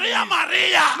hae. Maria.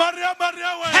 Maria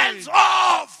we. Hands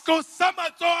off. Go sa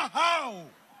matsoho a hao.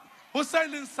 Ho sa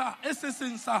eleng sa e se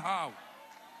seng sa hao.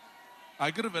 A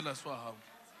ke re vela swa hao.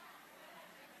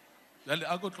 Jale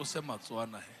a go tlose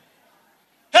matsoana he.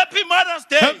 Happy Mother's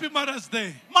Day. Happy Mother's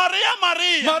Day. Maria.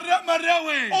 Maria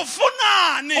we. O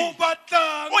Ufunani?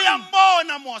 batlang.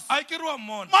 Uyambona mos. A ke re wa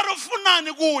mona. Mara ufunani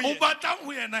O kuye? batlang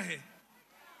ho yena he.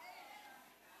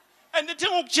 And the thing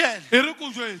ukutshela. E re ko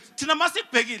jwetse. Thina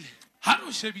masibhekile. Ha re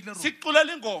o shebile ro.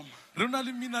 Siqulela ingoma. Re na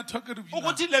le mina thoke re bina.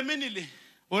 Ukuthi le mini le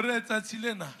O re tsatsi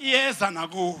lena. iyeza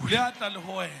nakuwe. Le atla le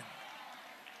ho wena.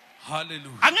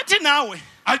 Hallelujah. Angithi nawe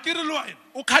A ke re le wena.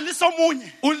 ukhalisa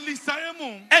omunye O lisa e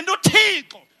mong. and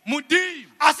uThixo Modimo.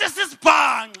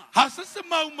 asesisibhanga. Ha se se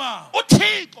mauma.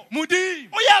 uThixo Modimo.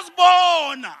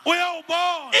 uyazibona O ya o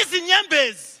bona.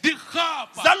 izinyembezi Di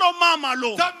khapa. zalo mama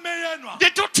lo. Tsa meyenwa.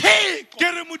 Ndithi uThixo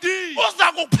Ke re Modimo.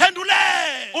 uza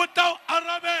kuphendulela. O tla o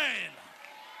arabela.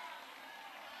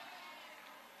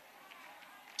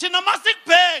 Thina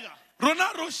masikubheka Rona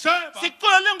ro sheba.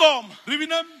 siqulela ingoma Re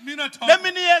bina mina thoke. le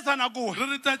mini iyeza nakuwe.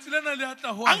 Re tsatsi lena le atla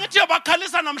ho wena. Angithi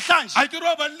yabakhalisa namhlanje A ke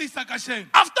re ba lisa ka sheng.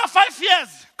 after 5 years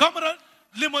Ka mora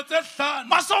lemo tse hlano.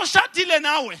 masowushadile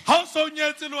nawe Ha o so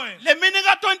nyetse le wena. le mini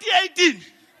ka-2018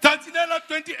 Tsatsi lena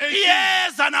 2018.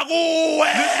 iyeza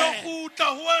nakuwe. Le tlo kgutla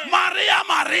ho wena. Maria.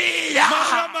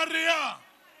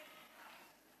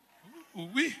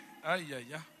 Oui. Aïe,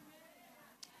 aïe, aïe.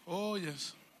 Oh,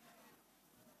 yes.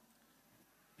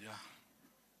 Yeah.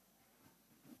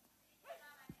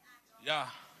 Yeah.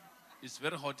 It's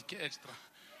very hot. Get extra.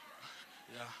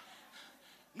 Yeah.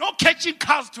 No catching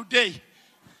cars today.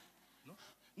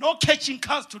 No catching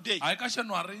cars today. I ka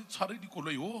January tshware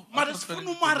dikoloi o. Mara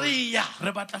sifuna uMaria.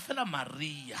 Re batla fela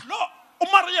Maria. No,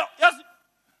 uMaria, yes,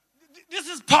 this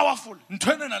is powerful.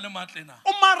 Ntwena na le matlena.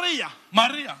 uMaria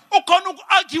Maria. ukhona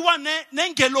uku-argue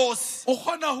nengelosi. O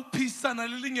khona ho phisana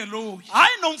le lengeloi.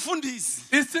 Hayi nomfundisi.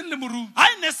 E seng le moruti.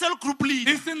 Hayi ne-cell group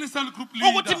leader. E seng le cell group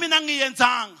Ukuthi leader. mina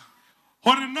ngiyenzanga.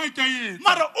 Hore nna ke a etsa.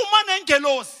 Mara uma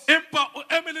nengelosi. Empa o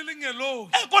emele lengeloi.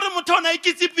 Kore motho ona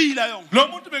ikitsipila yona. Lo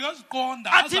muntu bekaziqonda.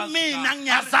 Athi mina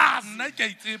ngiyazazi. Nna ke a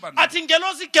itseba. Athi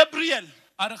ngelosi Gabriel.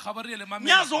 Are Gabriel mama.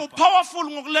 Ngiyazo powerful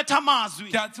ngokuletha amazwi.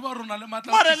 Ke a tseba rona le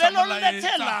matla. Mara lelo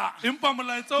lilethela. Empa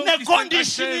molaetsa o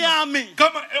Ne-condition yami ka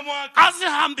maemo a ka.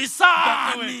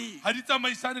 azihambisani. Ha di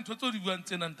tsamaisane ntho tse o di buang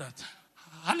tsena ntate.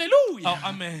 Hallelujah. Oh,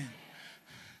 amen.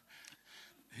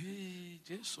 Hey,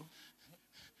 Jesu.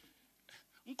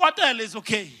 Nkwatela is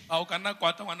okay. A o kana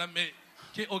kwata ngwana me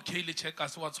ke okay le check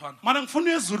se wa tshwana. Mara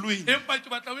ngifuna ezulwini. Empa ke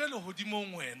batla o ye le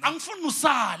hodimong wena. Angifuni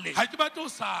usale. Ha ke batla o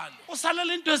sale.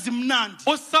 Usalele into ezimnandi.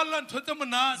 O sala ntho tse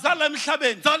monate. Zala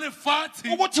emhlabeni. Tsa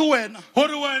lefatshe. Ukuthi wena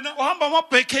Hore wena uhamba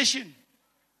ama-vacation.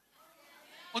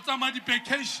 o tsamaya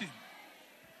di-vacation.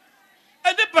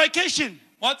 And i-vacation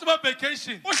Wa tseba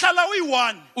vacation. uhlala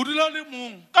uyi-one. O dula o le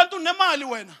mong. Kanti unemali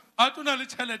wena. A tona le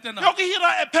tjhelete na.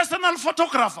 Yokuhira a personal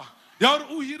photographer. Ya hore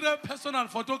o hire personal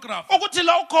photographer. Ukuthi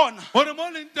la ukhona. Hore mo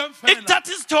leng teng fela.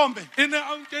 Ikuthatha isithombe. E ne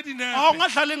a nke dinepe.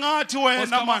 Awungadlali ngathi O wena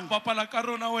ska man. bapala ka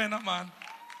rona wena man.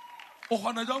 O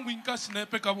kgona jang go inka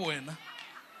senepe ka bo wena.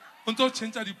 O ntse o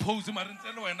change di-pose mare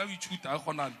ntse le wena o ithuta a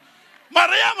kgonale.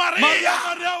 Maria.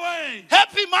 Maria we.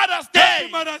 Happy Mother's Day.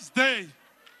 Happy Mother's Day.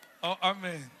 Oh,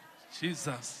 amen.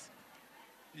 Jesus.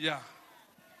 Yeah.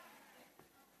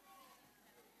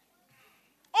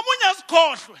 Omunye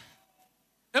asikhohlwe.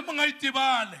 E mong a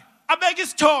itebale. Abeke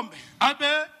isithombe.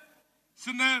 Abe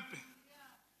senepe.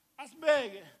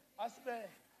 Asibeke.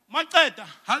 Maqeda.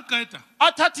 Ha qeta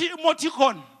Athathi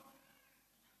emoticon.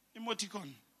 Emoticon.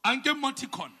 anke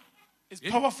emoticon It's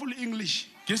powerful English.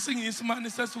 ke senyesemane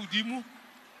se se hodimo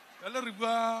jale re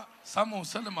bua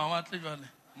samosa le mawatle jale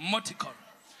emoticon.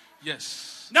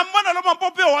 Yes, Nambona lo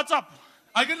mapopi wa WhatsApp.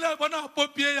 a ke le bona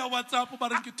popie ya WhatsApp ba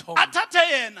reng ke thomo Athathe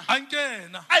yena. anke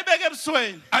yena Ayibeke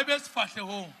ebusweni. a be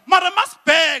sefahlehong Mara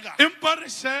masibheka empa re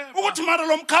sheba ukuthi mara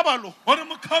lo mkhaba lo gore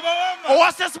mokhaba wa ma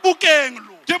owasesibukeng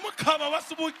lo. ke mokhaba wa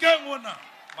sebokeng ona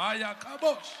maya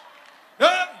kabosh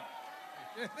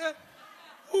hey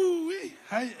ui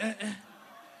hai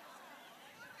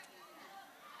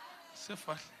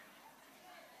sefahle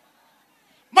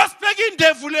Masibheka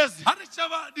indevu lezi. ha re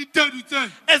sheba ditedu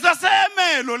tse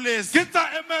Ezasemelo lezi. ke tsa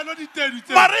emelo ditedu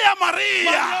tse Maria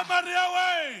Maria Maria. Maria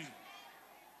we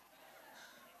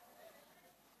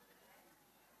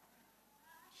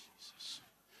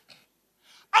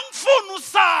Angifuni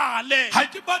usale ha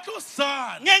ke batlo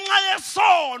sana ngenxa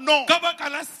yesono ka baka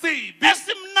la sebe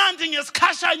esimnandi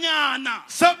ngesikhashanyana.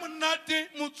 se monate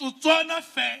motsotswana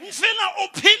fe Ngifuna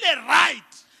uphile right.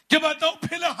 ke batla o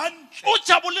phele hantle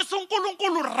Ujabulisa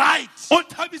uNkulunkulu right. o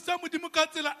thabisa modimo ka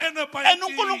tsela e And nepahetseng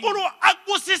uNkulunkulu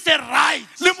akubusise right.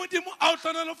 le modimo a o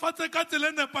hlonolofatse ka tsela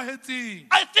e nepahetseng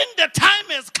I think the time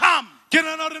has come ke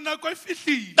nana re nako e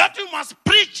fihlile that we must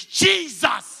preach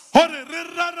Jesus gore re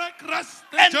rara Kriste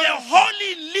and the Jesu.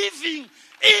 holy living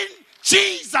in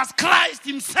Jesus Christ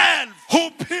himself. ho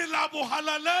phela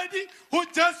bohalaledi ho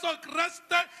Jesu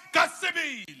Kriste ka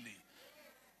sebele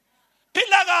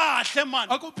Phila kahle man.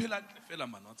 a ko phela ntle fela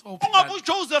mana wa tseba ho phela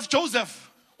Ungabu Joseph.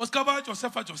 o ska ba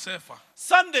Josefa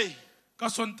Sunday ka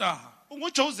sontaha ungu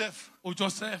Joseph o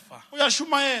Josefa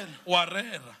uyashumayela. wa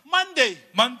rera Monday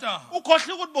mantaha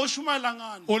ukhohle ukuthi boshumayela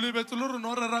ngani. o lebetse le rona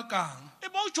o rera kang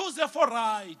Eba uJoseph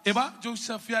alright. e ba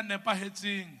Joseph ya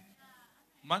nepahetseng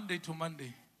Monday to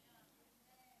Monday.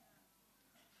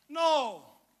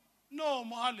 No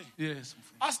mohale. Yes.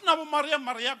 Asinabo Maria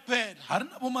kuphela. Ha re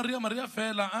na bo Maria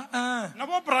fela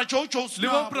Nabo bra Joe le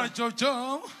bo bra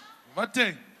Jojo ba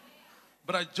teng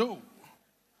bra Joe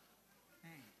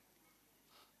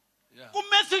Ku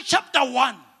Matthew chapter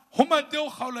 1. ho Mateo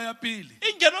kgaolo ya pele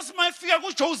Ingeno simayifika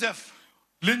ku Joseph.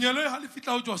 lenyalo ha le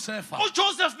fitla ho Josefa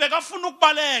uJoseph bekafuna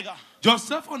ukubaleka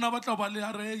Joseph o na batla ba le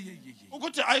are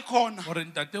ukuthi ayikhona gore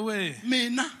ntate we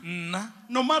mina nna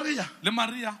no Maria. le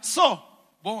Maria So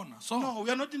bona so no, we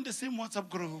are not in the same WhatsApp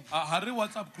group. ha re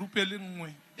WhatsApp group e le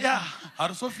nngwe Yeah. ha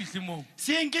re so fihle mo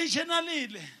Si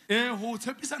engagealile. ho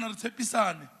tshepisana re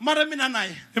tshepisane Mara mina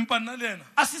naye empa nna le ena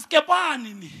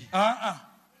asiskepani ni.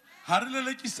 ha re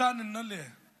lelekisane nna le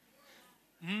ena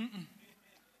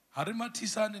ha re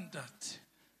mathisane ntate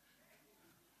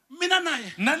Mina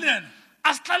naye nna le ena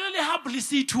asihlalele habli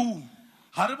C2.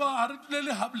 ha re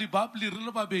tulele habli babli re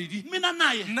le babedi Mina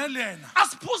naye nna le ena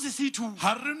asiphuze C2.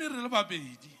 ha re ne re le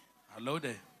babedi hello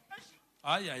there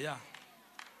ya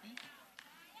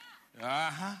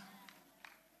aha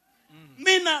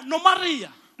Mina no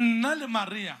Maria nna le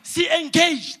Maria si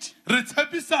engaged. re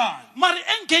tshepisana Mari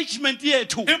engagement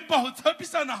yethu empa ho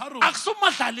tshepisana ha rona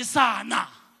akusumadlalisana.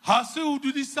 ha se ho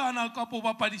dudisana kapo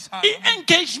bapadisana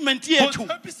I-engagement ho yethu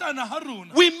tshepisana ha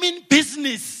rona we mean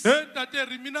business. ntate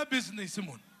re mina business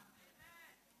mona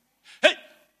Hey,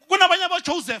 kunabanye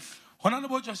aboJoseph hona le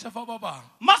bo Josefa ba bang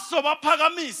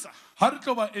masizobaphakamisa ha re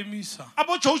tlo ba emisa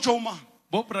aboJojo ma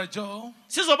bo brajo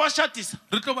sizobashadisa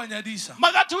re tlo ba nyadisa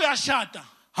makathi uyashada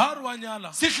ha re wa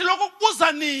nyala sihlilo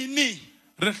ukubuza nini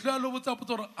re hloya lo botsa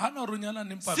potso gore ha na ro nyala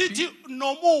neng sithi papi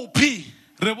nomuphi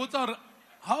re botsa gore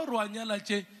ha o re wa nyala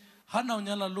tje ha na o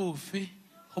nyala lofe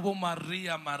go bo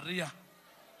Maria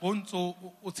o ntso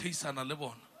o tsheisana le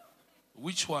bona.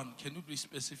 Which one? Can you be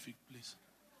specific please?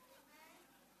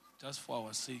 Just for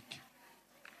our sake.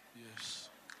 Yes.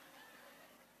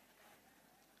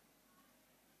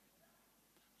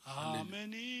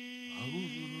 Amen.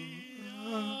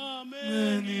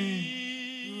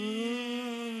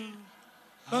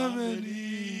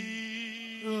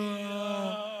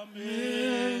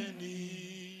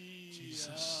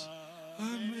 Jesus.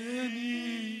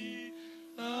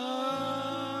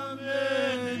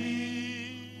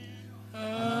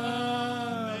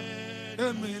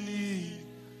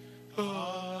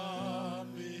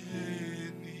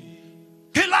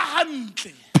 Phila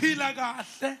hantle Phila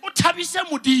kahle o thabise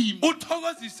modimo o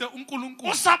thokozise o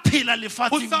uNkulunkulu sa phila o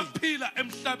lefatsheng sa le. phila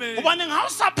emhlabeni Hobane ha o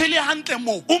sa phele hantle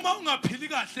mo uma ungaphili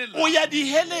kahle o la ya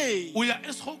diheleng. uya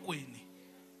esihogweni.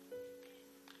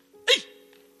 Ei,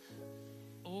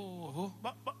 Oh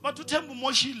batho Themba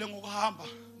moshile ngokuhamba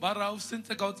bara o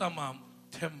sentse ka o tsamaya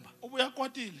Themba o buya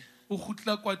kwatile o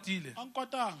gutla kwatile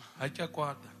angikwatanga ha ke a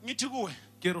kwata ngithi kuwe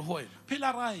ke re ho wena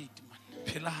phila right man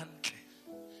phela hantle.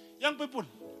 Young people,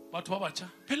 Batho ba batjha,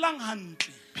 phelang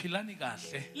hantle. philani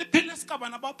kahle. Le phele ska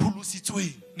bana ba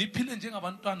phulusitsweng. Niphile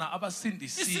njengabantwana Isi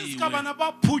abasindisiwe. ska bana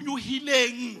ba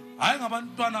phunyuhileng. Hayi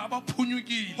ngabantwana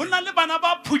abaphunyukile. Hona le bana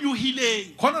ba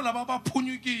phunyuhileng. Khona laba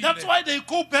abaphunyukile. That's why they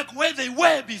go back where they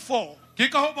were before. Ke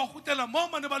ka ho ba kgutlela moo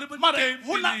mane ba le Mare teng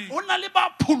pele. hona le ba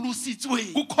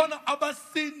phulusitsweng. Kukhona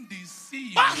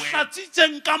abasindisiwe. Ba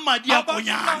hlatsitseng ka madi a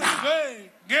bonyana. Abahlanzwe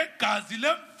ngegazi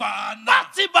lemfana. Ba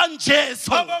tsebang Jesu.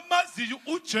 Abamaziyo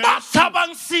Ba uJesu.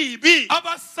 tshabang sibi.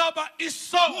 Abasaba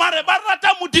isono. Mare ba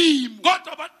rata Modimo.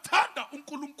 Kodwa bathanda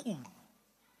uNkulunkulu.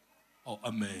 Oh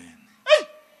amen.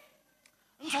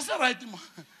 Ntse se right ma.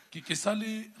 Ke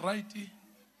sale right.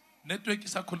 Network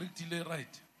isa connectile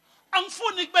right.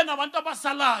 Angifuni kube nabantu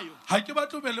abasalayo. Ha ke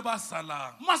batlo be le ba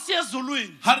salang. Masiye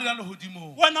ezulwini. Ha re ya le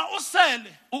hodimo. Wena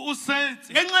usele O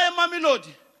setse. ngenxa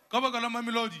yemamelodi. Ka baka la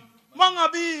mamelodi.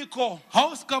 Mangabikho Ha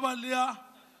o ska ba le ya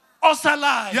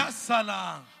osalayo.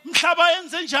 salang. Mhlaba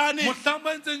yenze njani?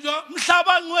 Mohlamba ntse jwa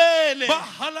Mhlaba ngwele. ba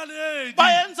halaledi.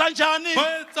 Bayenza njani?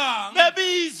 Ba etsang.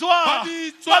 Bebizwa.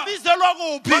 Babizwa. Babizelwa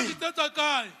Ba kuphi? ditsetsa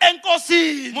kae?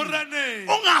 Enkosini. Moraneng.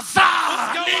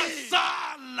 Ungasali.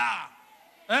 Sala.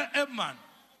 Man.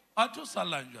 Atho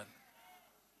salang jwana.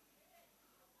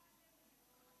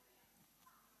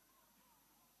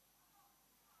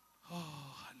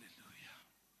 Oh, hallelujah.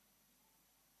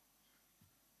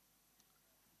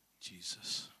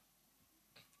 Jesus.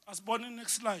 Asibone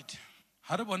next slide.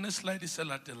 Ha re bone slide se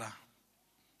latelang.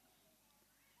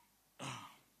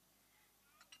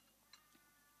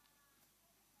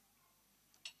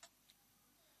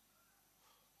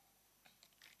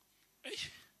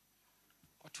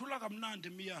 Kwathula kamnandi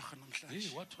miyaga Hey,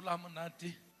 namhlanje. wathola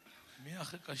monate.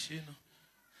 Meage kasheno.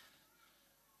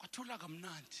 Kwathula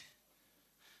kamnandi.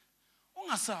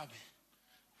 Ungasabi.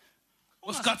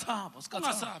 Uskathaba.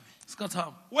 Ungasabi.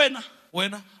 Skathaba. Wena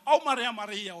Wena. awu Maria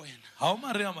Maria wena. Ha o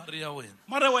Maria wena.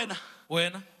 Mare wena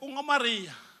Wena. unga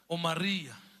Maria. O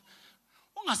Maria.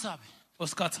 Ungasabi.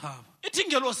 Uskathaba. Ithi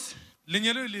ngelosi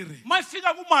Lenyelo le re.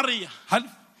 mayifika ku Maria. Ha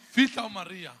fihla o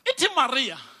Maria. Ithi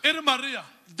Maria, Ere Maria.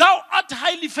 thou art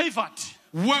highly favored.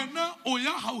 Wena o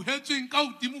ya hauhetsweng ka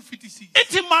hodimo fetisisa.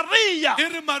 Ithi Maria,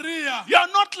 Ere Maria. you are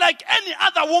not like any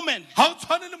other woman. Ha o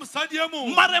tshwane le mosadi ya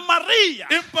mong. Mare Maria,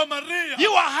 Empa Maria.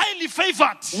 you are highly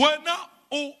favored. Wena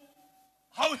o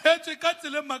hauhetswe ka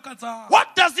tsela e makatsang.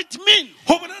 What does it mean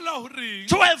Ho bolela hore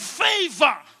to have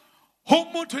favor? ho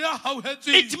motho ya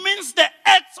hauhetsweng. It means the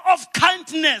acts of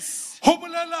kindness Ho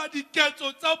bolela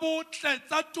diketso tsa botle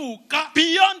tsa toka.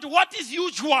 beyond what is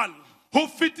usual. Ho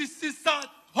fetisisa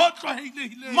ho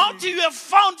tlwaelehileng. Multi, you have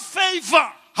found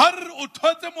favor. Ha re o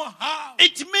thotse mohau.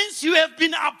 It means you have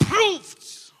been approved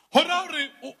Hora hore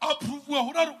o approve-wa,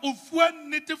 hora hore o fuwa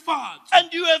netefatso.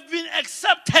 and you have been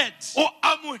accepted. O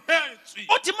amohetswe.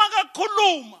 Uthi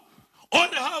makakhuluma O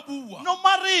re ha bua. no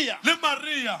Maria. Le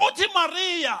Maria. Uthi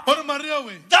Maria, O re Maria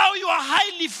we. thou you are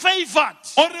highly favored.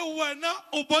 O re wena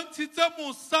o bontshitse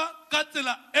mosa ka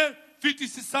tsela e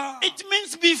fetisisang. It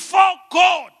means before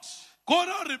God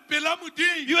Kora hore pela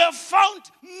Modimo. you have found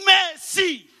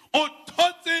mercy O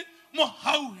thotse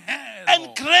mohauhelo.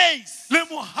 and grace. Le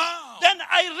mohau. Then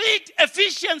I read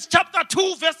Ephesians chapter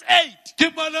 2 verse 8.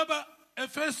 Ke balaba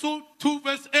Efeso 2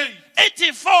 verse 8.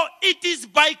 84, it is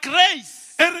by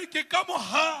grace Ere ke ka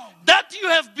mohau. that you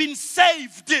have been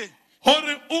saved.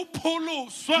 Hore o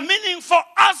pholoswa. Meaning for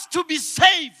us to be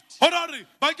saved, Hore hore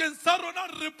bakeng sa rona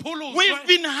re pholoswa. we've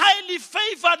been highly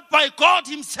favored by God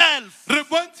himself. Re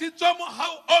bontshitswe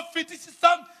mohau o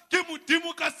fetisisang ke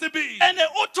Modimo ka sebele. And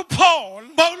to Paul,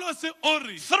 Paulus o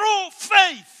re through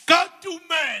faith, ka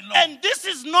tumelo. and this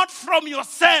is not from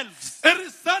yourselves, Ere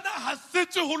sana ha se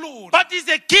tswe ho lona. but is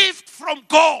a gift from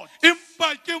God.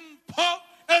 Empa ke mpho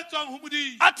e tswang ho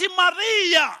Modimo. Ati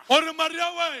Maria, Hore Maria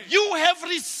we. you have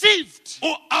received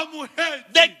O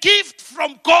amohetse the gift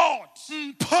from God.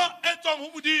 mpho e tswang ho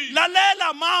Modimo.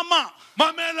 Lalela mama,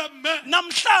 Mamela mme.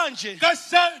 namhlanje, Ka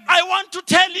sheno I want to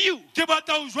tell you ke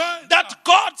batla ho jwetsa that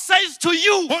God says to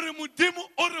you, hore Modimo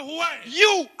o re ho wena.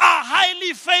 you are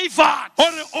highly favored.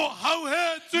 Hore o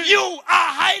hauhetswe. You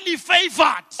are highly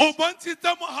favored. O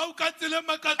bontshitse mohau ka tsela e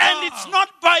makatsang. And it's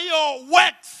not by your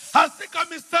works, Ha se ka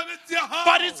mesebetsi ya hao.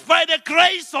 but it's by the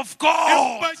grace of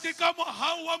God, Empa ke ka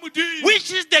mohau wa Modimo.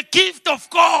 which is the gift of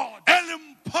God. E le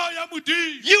mpho ya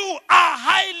Modimo. You are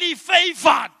highly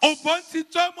favored. O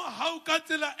bontshitswe mohau ka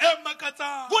tsela e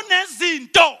makatsang.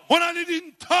 Kunezinto Ho na le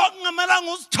dintho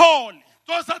okungamelanga uzithole,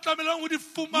 tse o sa tlamelang ho di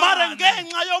mara fumana.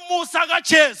 ngenxa yomusa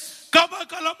kaJesu Ka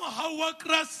baka la mohau wa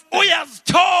Kriste, wa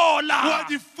uyazithola.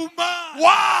 di fumana.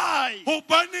 Why?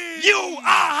 Hobane You are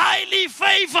highly o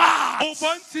favored.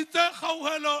 bontshitse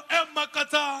kgauhelo e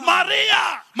makatsang.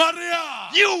 Maria, Maria,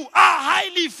 you are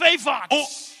highly favored. o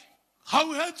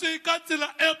kgauhetswe ka tsela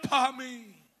e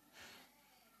phahameng.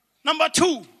 Number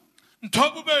 2, Ntho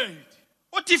ya bobedi,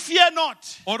 uthi fear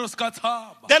not. o re o ska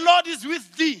tshaba. The Lord is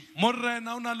with thee.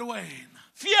 Morena o na le wena.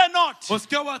 Fear not. O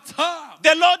ske wa tshaba.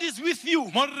 The Lord is with you.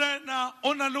 Morena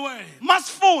o na le wena.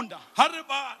 Masifunda. Ha re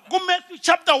bala Matthew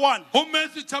chapter 1. ho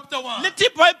Matthew chapter 1. Lithi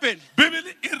iBhayibheli.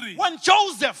 Bibele e re When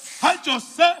Joseph ha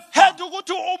Joseph heard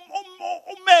ukuthi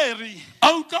uMary a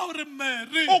utlwa hore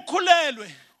Mary ukhulelwe,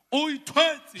 o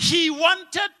ithwetse, he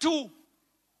wanted to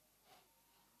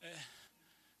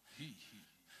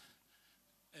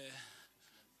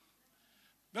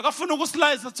bekafuna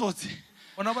ukusilayiza tsotsi.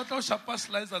 ona batla ho shapa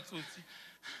slicer tsotsi.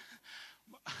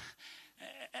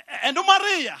 And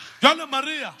Maria, Jwale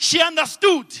Maria she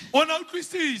understood ona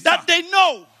utlwisisa that they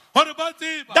know hore ba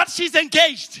tseba that she's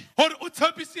engaged hore o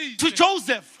tshepisitse to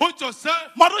Joseph. ho Joseph.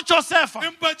 Maru Joseph,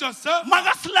 Empa Joseph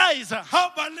makasilayiza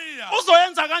ha baleya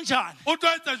uzoyenza kanjani? o tlo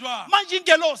etsa jwang? Manje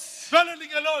ingelosi Jwale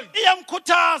lengeloi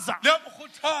iyamkhuthaza le ithi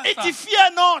mokhuthaza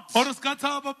fear not, hore o ska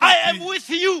tshaba I am papi. with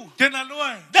you. Ke na le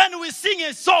wena. Then we sing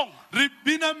a song Re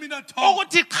bina minathong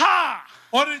ukuthi cha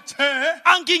hore tjhe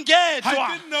ha angingedwa,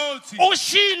 ke notsi.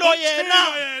 ushilo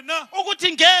yena yena ukuthi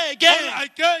hore ngeke a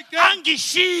keke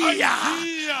angishiya,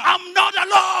 Angishiya. I'm not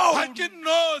ha alone. ke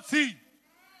notsi.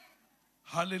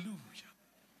 Hallelujah.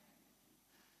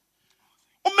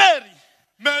 Mary,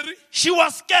 Mary she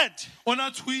was scared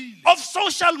ona tshuile of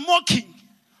social mocking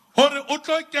hore o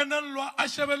tlo kenellwa a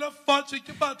shebele fatshe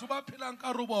ke batho ba phelang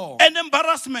ka robong and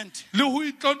embarrassment. le ho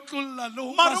itlontlolla le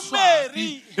ho Mara maswabi.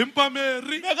 Mary- Empa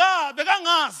Mary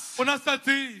Bekangazi ona sa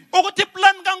tsebe ukuthi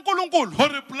plan kaNkulunkulu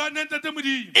hore planete te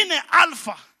modimo ine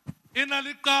alpha e na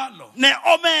le qalo ne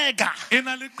omega. e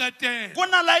na le qetelo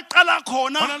Kuna la iqala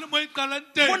hona khona, le mo e qalang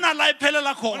teng kuna la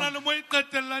iphelela hona khona. le mo e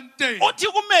qetellang teng Uthi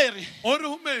kuMary, hore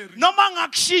ho Mary noma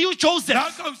ngakushiya la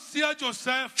uJoseph. ka o siya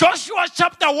Joseph. Joshua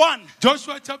chapter 1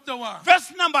 Joshua chapter 1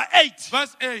 verse number 8.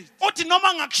 verse 8 Uthi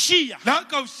noma ngakushiya, la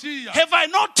ka o siya have I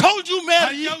not told you, ha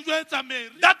Mary, ya o jwetsa Mary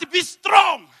that be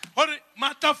strong hore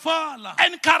matafala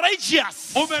and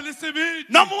courageous? o be le sebete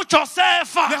Noma le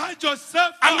uJosepha ha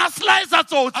Joseph angasilayiza a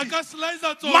tsotsi, ka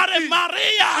slicer mare tsotsi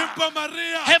Maria, empa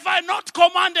Maria have I not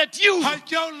commanded you ha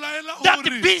ke a o laela that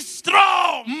hore be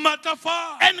strong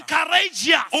matafala and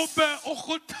courageous? o be o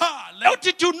kgothale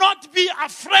Uthi do not be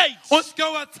afraid, o ska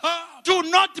wa tshaba do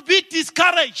not be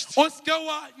discouraged, o ska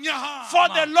wa nyahama for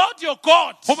the Lord your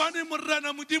God hobane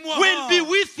morena modimo wa will be hao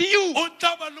with you o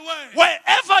tla ba le wena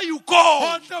wherever you go.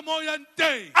 hohle mo o yang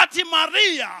teng. Ati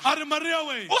Maria, a re Maria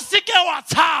we o seke wa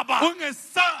tshaba, o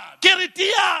ngesabi ke re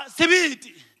tia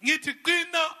sebete, ngithi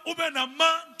qina ube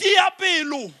namandla tia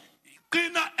pelo.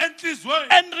 qina enhlizweni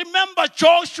And remember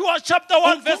Joshua chapter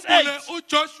 1 verse 8. ukhumbule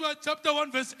uJoshua chapter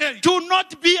 1 verse 8 Do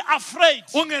not be afraid,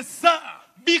 o ngesabi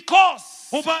because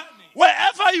hobane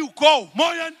wherever you go, mo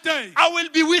o yang teng I will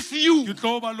be with you. ke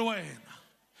tlo ba le wena.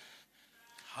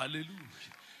 Hallelujah.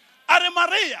 Are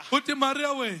Maria, Uthi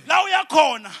Maria we la uya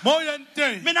khona, mo o yang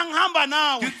teng mina ngihamba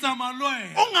nawe. ke tsamaya le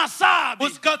wena o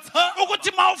Ungasabi ska tshaba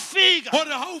ukuthi mawufika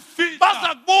hore ha o fita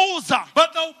bazakubuza ba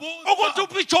tla o botsa ukuthi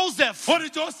uphi Joseph. hore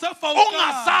Joseph a o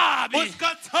Ungasabi, o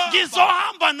ska tshaba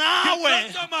ngizohamba nawe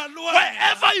ke tsamaya le wena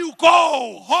wherever you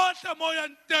go. hohle mo o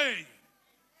yang teng.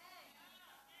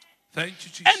 Thank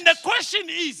you, Jesus. And the question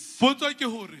is, Potso ke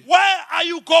hore where are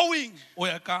you going? o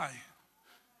ya kae?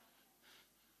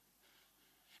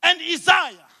 And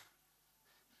Isaiah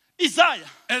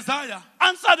Isaiah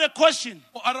answered the question.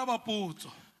 o araba potso.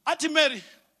 Ati Mary,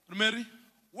 Mary,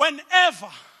 whenever,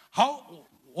 how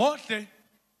hohle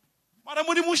mara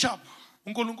Modimo shapa.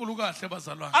 uNkulunkulu kahle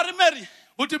bazalwane. Ati Mary,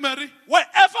 Uthi Mary,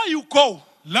 wherever you go,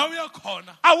 la uya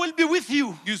khona I will be with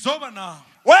you. ngizoba nawe.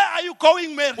 Where are you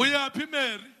going, Mary? Uyaphi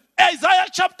Mary? Isaiah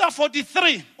chapter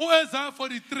 43, Isaiah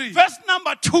 43 verse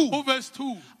number 2. verse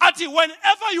 2. Ati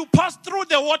whenever you pass through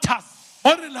the waters,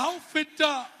 Hore la o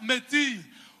feta metsing.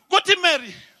 Kuti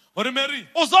Mary, Hore Mary,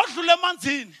 uzodlula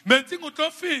emanzini. metsing o tlo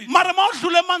feta. Mara ma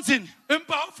udlula emanzini,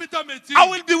 Empa ha o feta metsing. I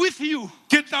will be with you.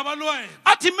 Ke tla ba le wena.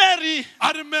 Ati Mary,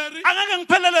 A re Mary, angeke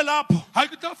ngiphelele lapho. ha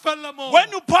ke tla fella mo.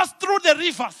 When you pass through the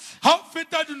rivers, Ha o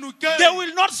feta dinokeng. they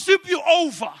will not sweep you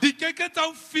over. Di keke tsa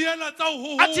o fiela tsa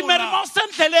o Ati Mary, hohola. ma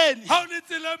usendleleni, Ha o le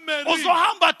tseleng Mary.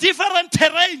 uzohamba different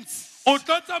terrains, O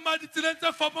tlo tsamaya ditseleng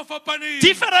tse fapafapaneng.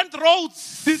 different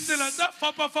roads, Ditsela tse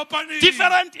fapafapaneng.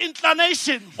 different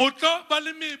inclination, O tlo ba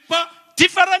le mepa.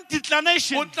 different O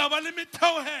inclination. tla ba le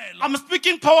metheohelo. I'm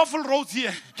speaking powerful roads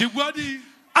here. Ke bua di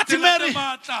Ati tsela tse Mary,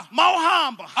 matla.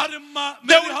 Mauhamba. A re Mary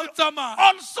There ha will o be tsamaya.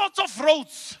 all sorts of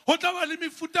roads. Ho tla ba le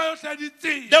mefuta yohle ya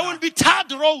ditsela. There will be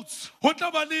tarred roads. Ho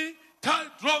tla ba le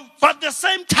tarred roads. But the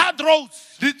same tarred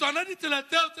roads, Di tsona ditsela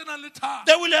tseo tse nang le thara.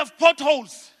 they will have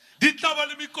potholes. Di tla ba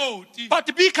le mekoti.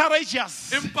 But be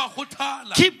courageous. Empa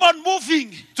kgothala. Keep on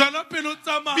moving Tswela pele o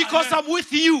tsamaye. because I'm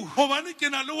with you. Hobane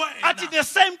ke na le At wena. the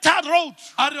same tarred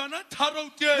roads, A re yona tar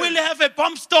road eo, we'll have a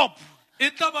bump stop. e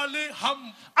tla ba le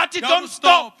hump. Ati, Ya don't ho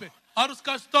stop. A re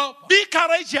ska stop. Be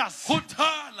courageous.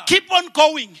 Kgothala. Keep on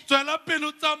going. Tswela pele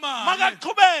o tsamaye.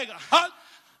 Makaqhubeka. Ha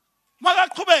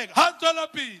Makaqhubeka. ha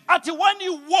tswela pele. Ati, when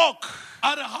you walk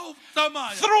A re ha o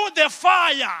tsamaya. through the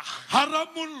fire, Hara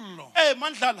mollo. hey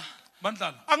mandlala,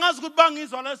 Mandlala. angazi ukuthi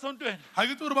bangizwa la esontweni. Ha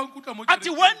ke tsebe hore ba nkutla mo Ati,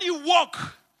 kerekeng. when you walk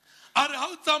A re ha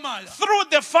o tsamaya. through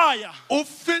the fire, O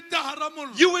feta hara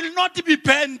mollo. you will not be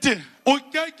burnt. O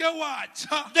keke wa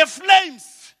tjha. The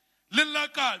flames Le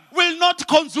lakane. will not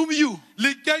consume you.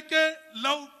 Le keke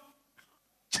la o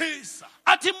tjhesa.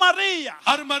 Ati, Maria,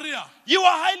 A re Maria, you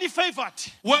are highly favored,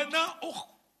 wena o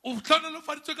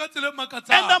hlonolofaditswe ka tsela e and makatsang.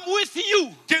 I'm with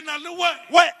you. Ke na le wena.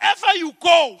 Wherever you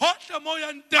go, Hohle mo o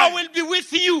yang I teng. will be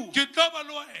with you. Ke tlo ba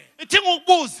le wena. Ithi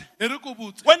ngikubuze, E re ko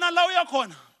botse. wena la uya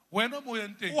khona Wena mo o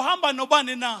yang teng. uhamba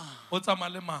nobani na? O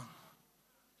tsamaya le mang?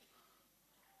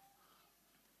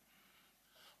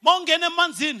 Mawungena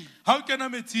emanzini, Ha o kena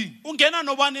metsing, ungena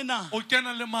nobani na? o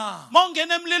kena le mang?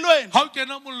 Mawungena emlilweni, Ha o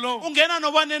kena mollong, ungena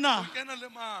nobani o na? kena le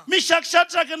mang? Mishak,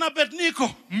 Shadrach and Abednego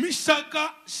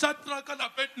Meshaka, Shadraka le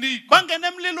Abednego.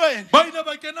 bangena emlilweni, Ba ile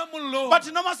ba kena mollong.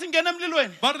 bathi noma singena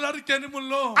emlilweni Ba re ha re kene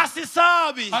mollong.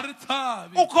 asisabi, Ha re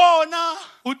tshabe. ukhona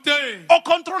O teng.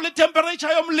 ocontrol temperature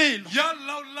yomlilo. Ya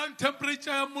laolang temperature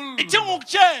ya mollo. Ithi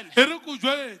ngikutshela, E re ko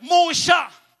jwetse.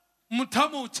 musha Motho a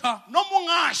motjha. noma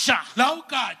ungasha, La o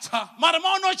ka tjha. mara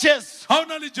mawuno Jesu, Ha o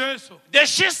na le Jesu. the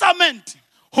shisament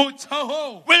Ho tjha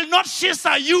ho. will not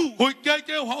shisa you Ho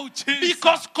keke hwa o tjhesa.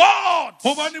 because God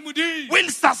Hobane Modimo will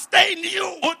sustain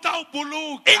you o tla o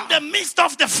boloka. in the midst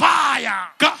of the fire.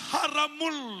 Ka hara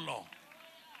mollo.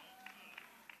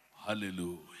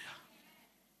 Hallelujah.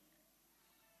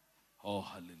 Oh,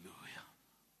 hallelujah.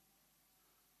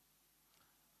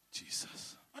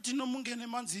 Jesus. Athi noma ungena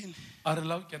emanzini, A re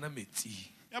la o kena metsing.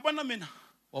 yabona mina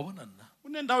Wa bona nna?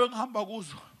 kunendawo engihamba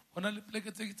kuzo, Ho na le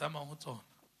poleke tse ke tsamayang ho tsona.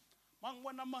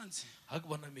 mangibona amanzi Ha ke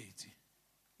bona metsi.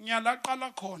 ngiyala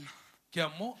qala khona, Ke a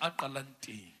mo a qalang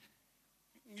teng.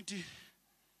 ngithi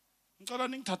ngicela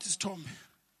ningithathe isithombe,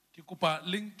 Ke kopa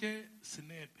le nke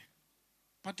senepe.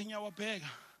 but ngiyawabheka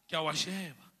Ke a wa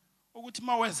sheba. ukuthi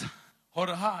maweza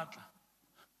Hore ha tla.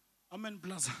 amen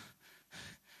plaza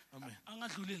Amen.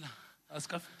 angadluli la. A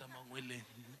ska feta mangweleng.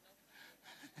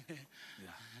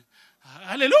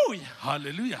 Hallelujah,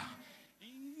 Hallelujah.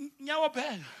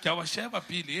 ngiyawabheka Ke a wa sheba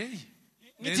pele. Hey.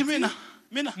 ngithi mina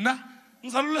Nna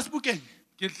ngizalule esibukeni,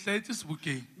 ke hlahetse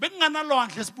sebokeng.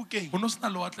 bekunganalwandle esibukeni, Ho no sena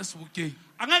lewatle sebokeng.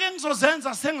 angeke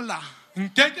ngizozenza sengila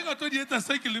Nkeke ka tlo di etsa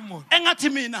se ke le mona. engathi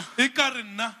mina E ka re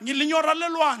nna ngilinyora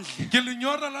lelwandle. ke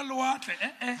lenyora la lewatle.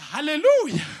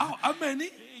 Hallelujah, Ao amen.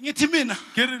 ngithi mina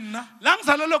Ke re nna la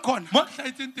ngizalelwe khona mo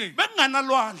hlahetseng teng.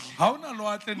 bekunganalwandle, Ha ona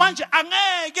lewatle. manje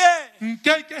angeke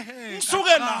Nkeke he.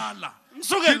 ngisuke la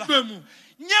ngisuke la Ke mo.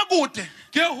 nyekude,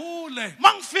 Ke hole.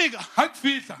 mangifika Ha ke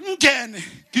fihla. ngene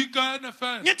Ke kane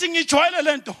fela. ngithi ngijwayele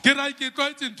lento. Ke ra ke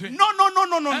tlwaetse ntho. No.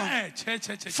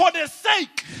 Che. For the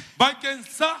sake Bakeng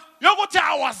sa yokuthi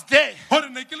I was there, hore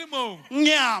ne ke le moo.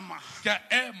 ngiyama Ke a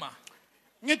ema.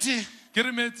 ngithi Ke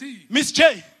re metsi. Miss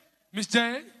J Miss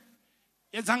J.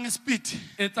 yenza ngespeed,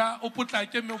 Etsa o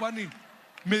potlake mme hobaneng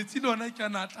metsi le ona ke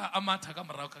ana tla a matha ka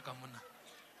morao ka mona.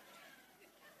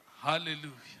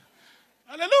 Hallelujah.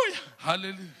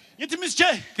 hallelujah, ngithi Miss J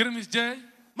Ke re Miss J.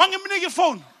 mangimnike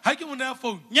phone Ha ke mo nea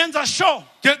phone. nyenza sure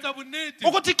Ke etsa bonnete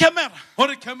ukuthi camera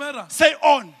hore camera say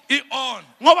on, e on.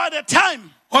 ngoba the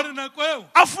time Hore nako eo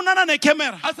afunana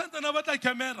necamera a santsane a batla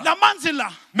camera. la manzi la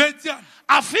Metsi ana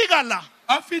afika la,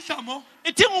 a fihla mo.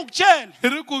 ithi ngikutshela E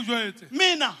re ko jwetse.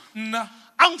 mina Nna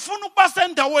angifuni ukuba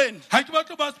sendaweni ha ke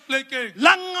batla ba splekeng.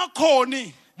 la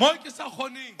ngingakhoni Mo ke sa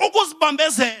kgoneng.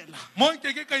 ukuzibambezela. Mo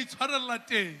ke ka itshwarella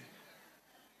teng.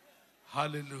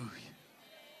 Hallelujah.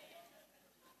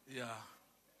 Yeah.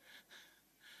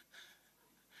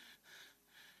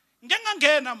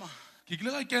 Ngengangena ma Ke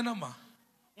kile ka kena ma.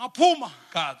 ngaphuma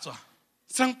Ka tswa.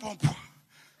 sengipompo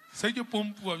Se ke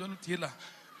pompua jalo thela.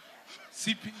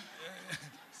 CPR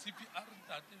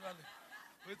ntate jale.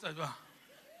 Ho etsa jwang?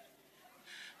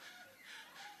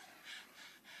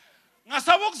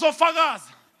 ngasaba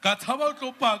ukuzofakaza Ka tshaba o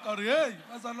tlo paka re hey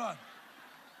bazalwane.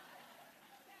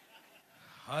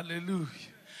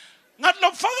 Hallelujah. ngathi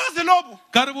Ubufakazi lobu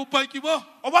ka re bopaki bo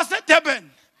obaseDurban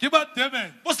ke ba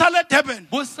Durban busale Durban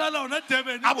bo sala ona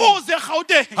Durban abuze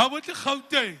eGauteng ha bo tle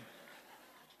Gauteng.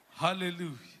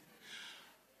 Hallelujah.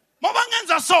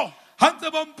 mabangenza so ha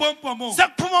ntse ba mpompa mo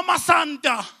sekuphuma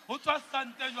amasanta ho tswa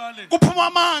sante jwale kuphuma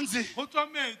amanzi ho tswa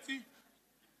metsi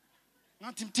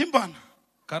ngathi Mthimbana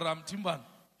ka ra Mthimbana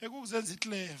ekuzenza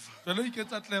iclever jwale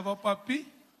iketsa clever papi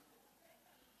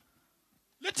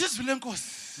lethi izwi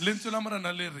lenkosi lentswe la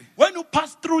morena le re when you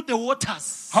pass through the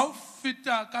waters ha o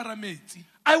feta ka ra metsi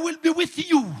I will be with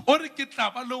you o re ke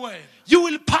tla ba le wena you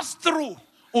will pass through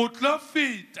o tla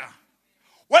feta.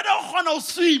 whether o kgona ho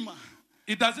swima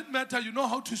It doesn't matter you know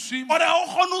how to swim or ha o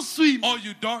kgona ho swima or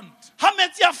you don't. ha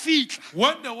metsi a fitla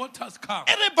When the waters come,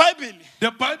 e re Bible the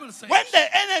Bible says, when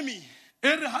the enemy e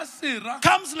re ha sera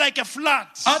comes like a flood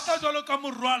a tla jwalo ka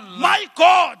morwalla my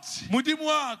God modimo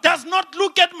wa ka does not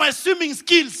look at my swimming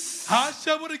skills ha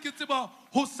shebe re ke tseba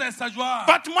ho sesa jwang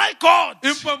but my God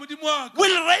empa modimo wa ka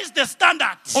will raise the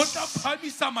standard o tla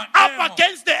phamisa up maemo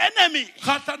against the enemy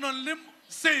kgahlanong le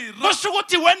sera Kusho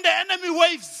ukuthi when the enemy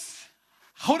waves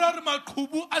ho ra re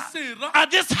maqhubu a sera are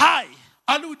this high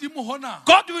a le hodimo hona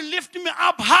God will lift me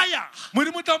up higher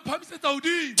modimo o tla mphamisetsa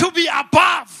hodimo to be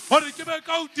above hore ke be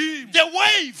ka hodimo the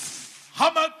wave ha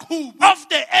maqhubu of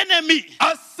the enemy.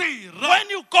 a sera When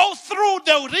you go through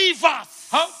the rivers,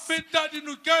 ha o feta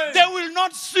dinokeng they will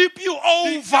not sweep you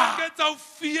over. dikeke tsa o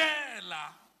fiela.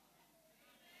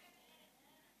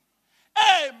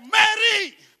 Hey,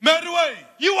 Mary, Mary way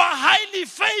you are highly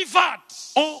favored,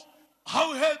 o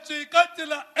hauhetswe ka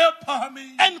tsela e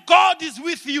phahameng and God is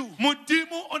with you.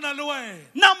 modimo o na le wena.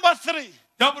 Number 3.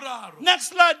 Ya boraro Next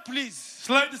slide, please.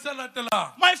 slide se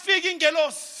latelang My figure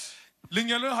ngelos.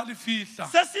 lenyalo ha le fihla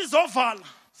Sesizovala.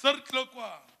 se re tlile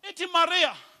kwana Iti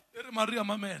Maria, e re Maria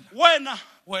mamela wena,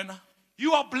 wena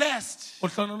you are blessed. o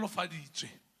hlonolofaditswe.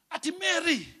 Ati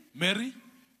Mary, Mary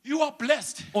you are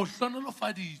blessed o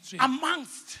hlonolofaditswe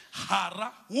amongst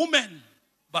hara women.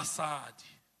 basadi.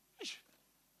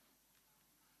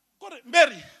 Kore,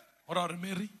 Mary, Ho ra hore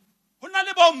Mary ho na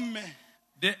le bomme.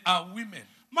 there are women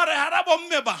Mare hara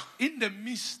bomme ba. in the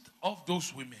midst of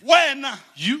those women. Wena,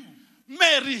 You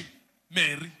Mary,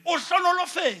 Mary o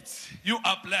hlonolofetse. you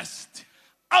are blessed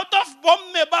Out of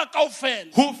bomme ba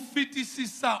kaofela. who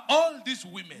fetisisa all these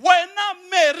women. Wena,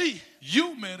 Mary,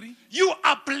 You Mary you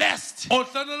are blessed. o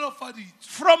hlonolofaditswe.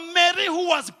 From Mary who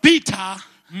was bitter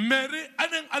Mary a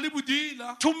neng a le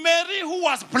bodila to Mary who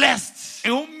was blessed. e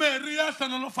ho Mary ya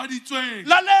hlonolofaditsweng.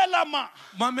 Lalela ma,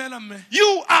 Mamela mme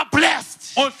you are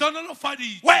blessed. o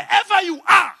hlonolofaditswe. Wherever you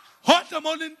are, Hohle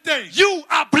mo o leng teng you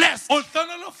are blessed. o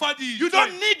hlonolofaditswe. You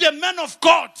don't need a man of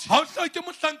God Ha o hloke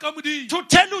mohlanka modimo to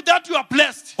tell you that you are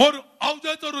blessed. hore a o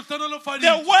jwetse hore o The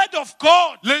hlonolofaditswe. word of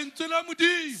God Lentswe la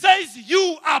modimo says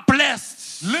you are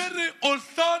blessed. le re o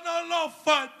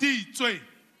hlonolofaditswe.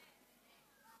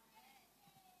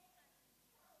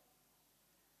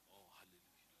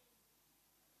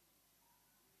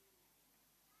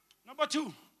 Number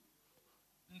 2,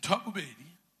 Ntho ya bobedi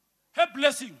her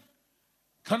blessing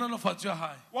tlhonolofatso ya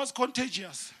hae was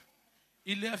contagious.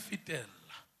 e le ya fetella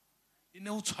e ne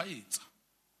o tshwaetsa.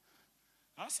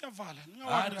 Ha siyavala, Ha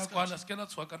ningawa re a kwala se ke na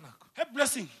tshoha ka nako. her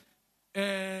blessing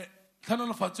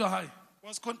Tlhonolofatso ya hae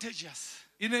was contagious.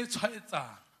 e ne e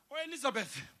tshwaetsana.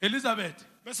 Elizabeth, Elizabeth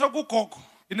bese kugogo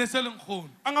e ne se le nkgono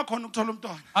angakhona ukuthola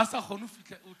umntwana. a sa kgone ho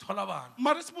fihla o thola bana.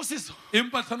 Mara sibusiso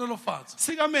Empa tlhonolofatso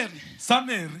sika Mary sa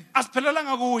Mary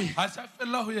asiphelelanga kuye. ha sa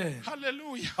fella ho yena.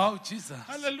 Hallelujah. Oh Jesus.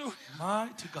 Hallelujah.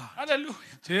 Mighty God. Hallelujah.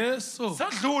 Jesu.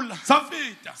 Sadlula. Sa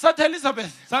feta. Sathi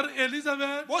Elizabeth, Sa re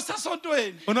Elizabeth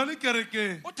bosasontweni, o na le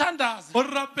kerekeng uthandaza, o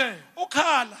rapela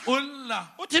ukhala, o lla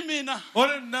uthi mina o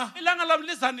re nna ilanga lami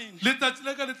liza nini? letsatsi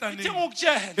le ka Ithi letlaneng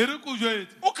ngikutshela, e re ko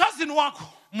jwetse ukhazini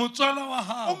wakho motswala wa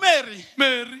hao uMary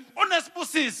Mary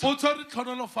unesibusiso o tshware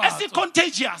tlhonolofatso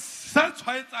esi-contagious. sa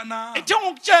tshwaetsanang Ithi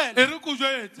ngikutshela, e re ko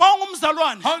jwetse ma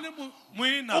ungumzalwane ha o le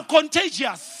moena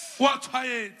ucontagious. wa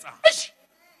tshwaetsa. Eish.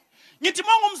 Ngithi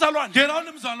ma ungumzalwane ke ra o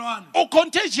le mzalwane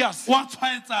ucontagious. wa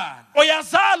tshwaetsana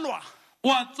Uyazalwa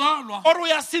wa tswalwa or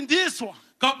uyasindiswa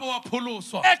kapa wa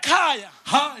pholoswa ekhaya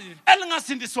hae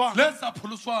elingasindiswanga. le sa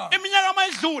pholoswang. Iminyaka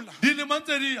mayidlula Dilemo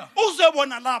ntse di ya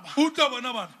uzobona laba o tla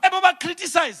bona bana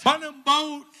ebaba-criticize ba neng ba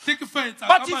o hlekefetsa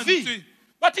ka bathi mantswe v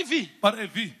bathi v ba re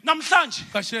v namhlanje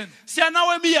kasheno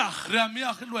siyanawe emiyaga re a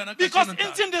meagi le wena because kasheno ntate.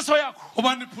 insindiso yakho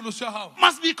Hobane pholoso ya hao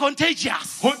must be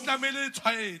contagious. ho tlamehile e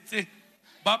tshwaetse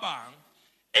ba bang.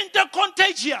 Into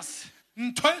contagious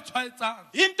Ntho e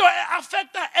tshwaetsang into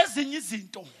e-affecta ezinye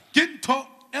izinto. ke ntho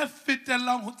e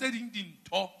fetelang ho tse ding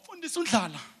dintho. Mfundisi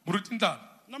uNdlala Moruti Ndlala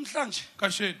namhlanje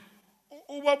kasheno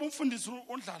ubaba umfundisi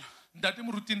uNdlala ntate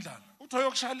Moruti Ndlala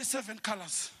utoyokushaya 7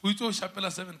 colors. o itse o shapela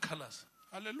 7 colors.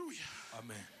 Hallelujah.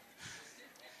 Amen.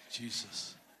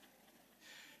 Jesus.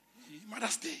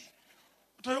 Mother's Day.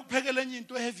 Utoyokuphekela enye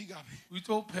into heavy kabi. O itse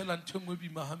o phela ntho engwe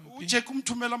bima hampe. Ucheck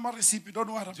umthumela ama recipe, don't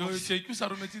worry Jo about it. check o sa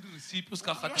rometse di-recipe o se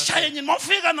ka Shaya kgathala. enye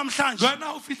mawufika namhlanje.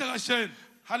 Wena o fihla ka shene.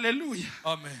 Hallelujah.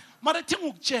 Amen. Mara thi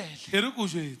ngukutshela. Ke re ko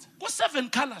jwetsa. Ku 7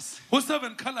 colors. Go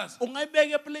 7 colors.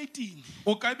 Ungayibeka eplating.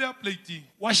 O ka e beya plating.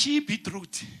 Washiya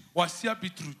beetroot. Wa siya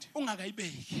beetroot.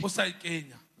 Ungakayibeki. O sa e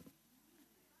kenya.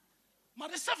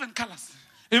 Mara 7 colors.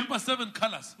 Empa 7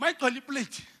 colors. Mayigcwala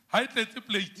iplate. Ha e tletse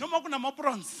plate. Noma kunama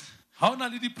prawns. Ha o na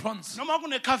le di-prawns. Noma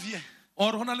kune caviar.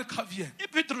 Or ho na le caviar.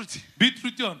 Ibeetroot.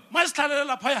 Beetroot yona. Masihlalele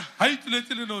laphaya. Ha e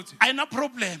tuletse le notse. Ayina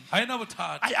problem. Ha e na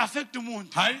bothata. Ay affect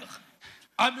umuntu. Ha e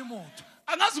ame motho.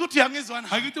 Angazi ukuthi uyangizwana.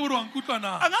 Ha ke te o re wa nkutlwa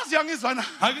na. Angazi uyangizwana.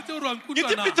 Ha ke te o re wa nkutlwa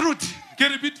Ngithi na. beetroot. Ke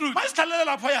re beetroot. Masihlalele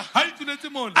laphaya. Ha e tuletse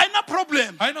mona. Ayina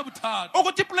problem. Ha e na bothata.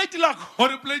 Ukuthi plate lakho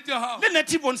Hore plate ya hao. line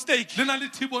T-bone steak. Le na le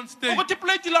T-bone steak. Ukuthi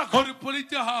plate lakho Hore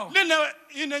plate ya hao. line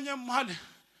inenye mhale.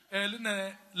 Le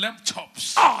na lamb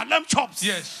chops. Lamb chops.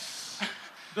 Yes.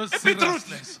 Those Beetroot.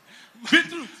 seriousness.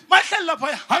 Beetroot. Mahleli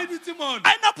laphaya. Ha e dutse mona.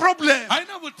 Ayina problem. Ha e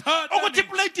na bothata. Ukuthi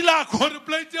plate lakho Hore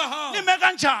plate ya hao. lime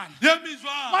kanjani. Ya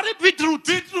mizwa. Mari beetroot.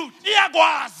 Beetroot.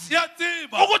 Iyakwazi Ya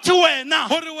tseba. ukuthi wena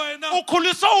Hore wena.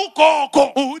 ukhulisa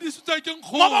ugogo. O hodisitswe ke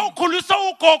Ngoba nkgono. ukhulisa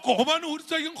ugogo. Hobane o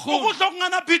hodisitswe ke nkgono. Ukudla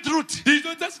okungana beetroot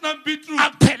Dijo tse senang beetroot.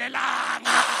 akuphelelanga.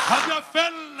 Ha di a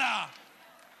fella.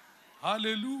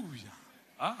 Hallelujah.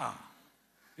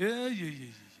 Yeah.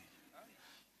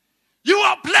 You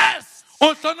are blessed.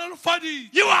 O hlonolofaditswe.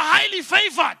 You are highly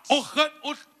favored. Ha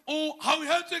o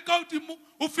hetswe ka hodimo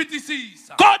o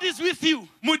fetisisa. God is with you.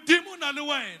 Modimo o na le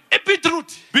wena.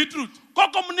 Beetroot. Beetroot.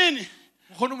 Koko mnini.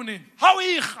 Nkgono monene. Ha o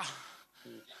ikga.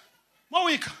 Ma o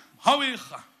ikga. Ha o e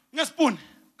kga. Ngespoon.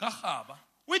 Ka kgaba.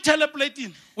 O ithele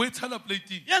plating. O e tshela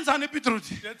plating. Yenzani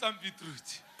beetroot? E etsang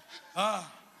beetroot.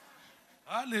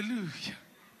 Hallelujah.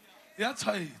 Ya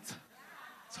tshwaetsa.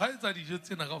 Tshwaetsa dijo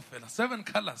tsena kaofela. 7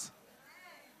 colors.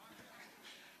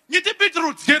 Ngithi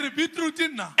beetroot. Ke re beetroot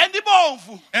nna.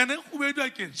 Endibomvu. Ene kgubedwa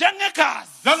ke.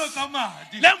 Njengegazi. Jalo ka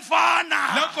madi.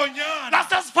 Lemfana. La konyana.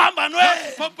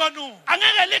 Lasesiphambanweni. Papano.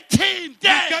 Angeke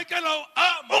likuthinte. Kekela o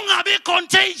ama. Ungabi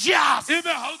contagious. Ebe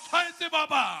ha o tshwaetse ba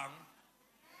bang.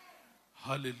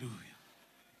 Hallelujah.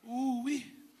 Uwi.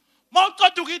 Ma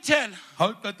uqeda ukuyithela. Ha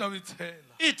o qeta o e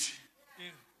tshela. Ithi.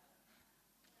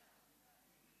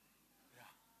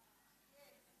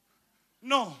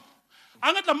 No.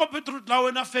 Angathi ama beetroot la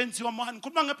wena fancy wa mani.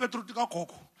 Khuluma ngebeetroot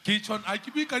kagogo. Ke tshwana a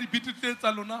ke bue ka di-beetroot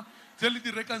tsa lona tse le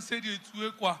di rekang se di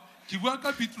etsuwe kwa. Ke bua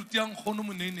ka beetroot ya nkgono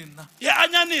monene nna. Ya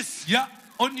anyanisi. Ya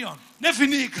onion Ne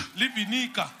vinegar. le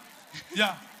vinegar.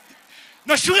 Ya.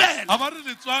 No sugar. A ba re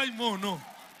letswai mono.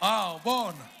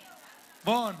 Bona.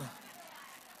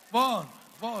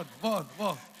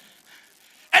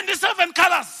 And the 7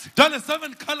 colors. Jale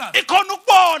 7 colors. Ikhona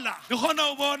ukubola. E kgona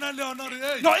ho bona le yona re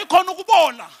hey. No, ikhona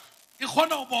ukubola. E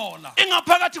kgona ho bola.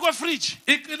 Ingaphakathi kwe-fridge.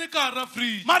 E le ka hara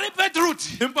fridge. Mari beetroot.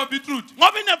 Empa beetroot.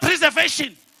 Ngoba ine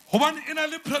preservation. Hobane e na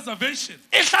le preservation.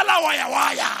 Ihlala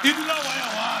waya. E dula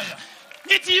waya.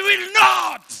 It will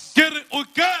not Ke re o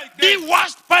be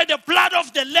washed by the blood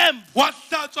of the lamb wa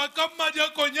hlatswa ka madi a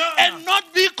konyana. and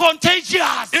not be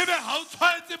contagious. Ebe ha o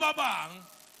tshwaetse ba bang.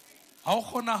 Ha o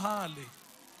kgonahale.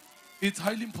 It's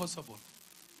highly impossible.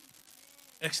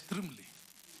 Extremely.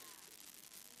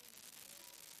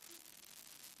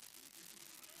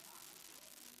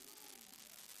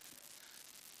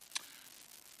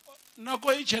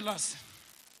 Nako jealous.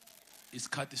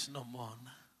 Isikhathi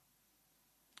sinomona.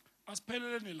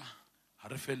 Asipheleleni la. Ha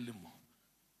re felle mo.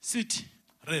 Sithi,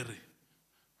 Re.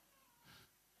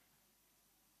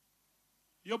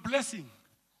 your blessing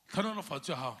Tlhonolofatso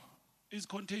ya hao is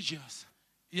contagious.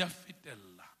 e a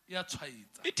fetella, e a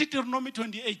tshwaetsa. It Deuteronomy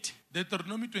 28,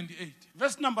 Deuteronomy 28,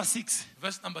 verse number 6.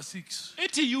 verse number 6.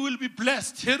 You will be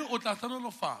blessed Ke re o tla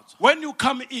tlhonolofatswa when you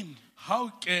come in, ha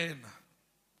o kena.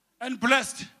 and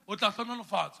blessed O tla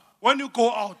tlhonolofatswa when you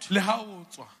go out. le ha o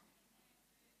tswa.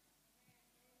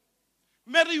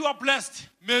 Mary, you are blessed.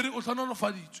 Mary o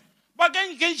tlhonolofaditswe. Ba ke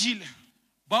engagile.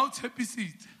 Ba o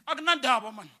tshepisitse.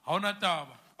 Akunandaba man. Ha ona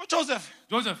taba. Joseph,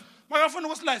 Joseph, makafuna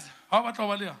ukuslice. ha o batla ho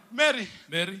baleha.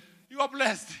 Mary, you are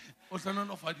blessed. O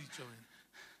tlhonolofaditswe wena.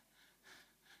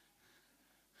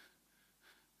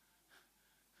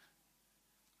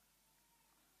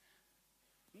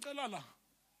 Ngicela la.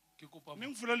 Ke kopa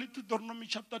Ningivulele Deuteronomy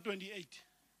chapter 28.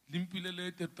 limpile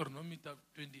le Deuteronomy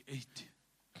 28.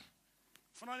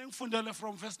 Funa ningifundele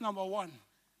from verse number 1.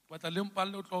 Batla le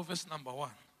mpalle o tlo verse number 1.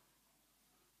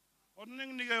 Ona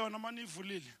ninginike yona mani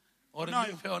ivulile. Ore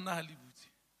Nayo. le fe ona ha le butse.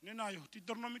 Ninayo,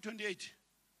 Deuteronomy 28.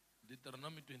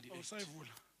 Deuteronomy 28. Sayivula.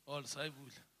 All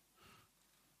sayivula.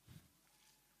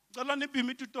 Cela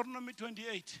nibhime Deuteronomy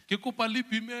 28. Ke kopa le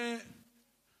bime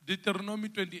Deuteronomy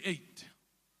 28.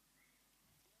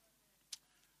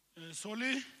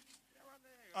 Soli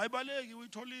ayibaleki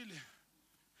uyitholile.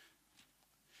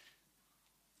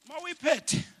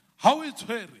 Mawuyiphethe. How it's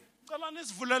very. Cela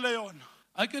nisivulele yona.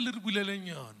 Ake le re buleleng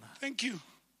yona. Thank you.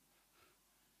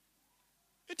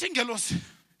 Ithi ingelosi,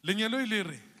 Lenyalo ile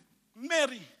re,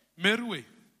 Mary, Mary we,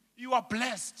 you are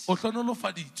blessed. o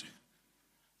hlonolofaditswe.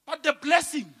 But the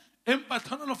blessing Empa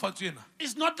tlhonolofatso ena,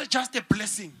 is not just a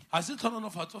blessing. ha se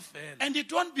tlhonolofatso fela. And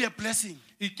it won't be a blessing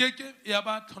E keke ya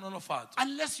ba tlhonolofatso.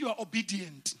 unless you are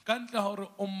obedient. Ka ntle ha hore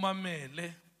o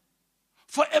mamele.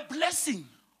 For a blessing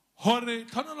Hore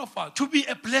tlhonolofatso, to be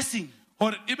a blessing,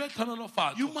 hore e be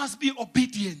tlhonolofatso. you must be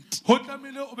obedient. Ho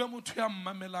tlamehile o be motho ya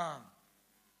mmamelang.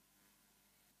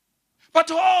 But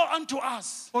woe unto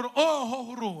us. Hore o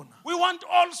ho rona. We want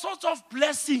all sorts of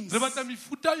blessings. Re batla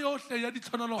mefuta yohle ya But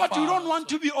ditlhonolofatso. we don't want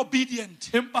to be obedient.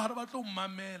 Empa ha re batla ho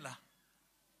mamela.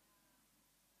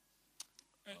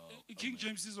 King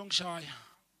James is on Shire.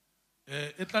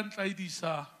 E tla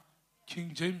ntlaedisa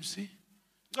King James.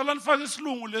 Cela nifake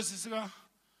isilungu lesi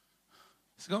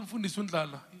Sika mfundisi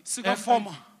uNdlala. sika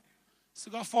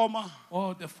former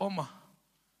Oh, the former.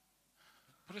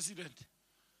 president.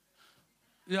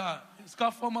 Yeah,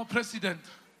 sika former president.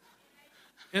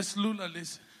 Eslula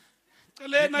lesi.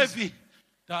 Cela NIV.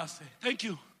 That's it. Thank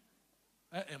you.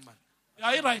 Man.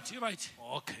 Yeah, you're right.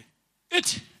 Okay.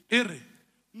 It, Ere,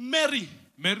 Mary,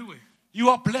 Mary we. you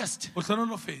are blessed. O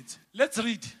hlonolofetse. Let's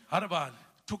read Ha re bale.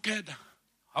 together.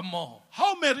 Ha mmoho.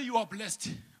 How Mary you are blessed.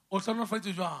 O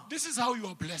hlonolofetse jwang? This is how you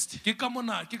are blessed. Ke ka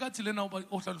mona, ke ka tselena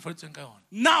o hlonolofetseng ka yona.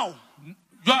 Now,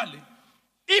 Jwale,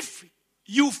 if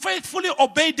you faithfully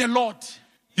obey the Lord,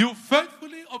 you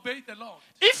faithfully obey the Lord.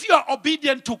 if you are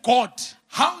obedient to God,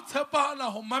 Ha o tshepahala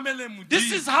ho mamela Modimo.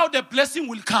 this is how the blessing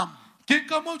will come. Ke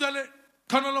ka moo jwale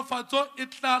tlhonolofatso e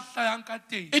tla hlayang ka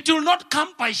teng. It will not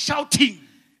come by shouting,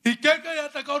 E keke ya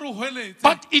tla ka hore o hweletse.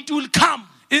 but it will come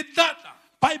E tla tla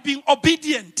by being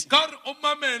obedient ka hore o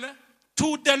mamele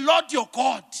to the Lord your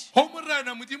God ho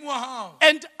morena Modimo wa hao.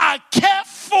 and are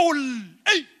careful.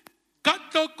 Ei, ka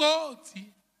tlokotsi.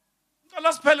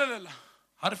 Let's pelelela.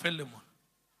 Ha re felle mona.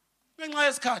 Ngenxa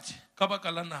yesikhathi Ka baka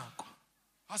la nako.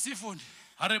 asifundi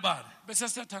Ha re bale. bese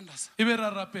siyathandaza. Ebe ra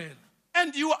rapela.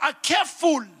 And you are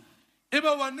careful Ebe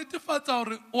wa netefatsa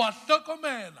hore o a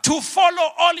hlokomela to follow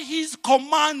all his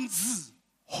commands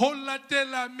ho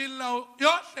latela melao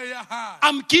yohle ya hae.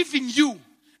 I'm giving you.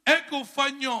 E ke o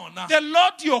fang yona. The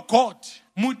Lord your God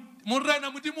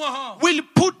Morena Modimo wa hao. will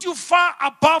put you far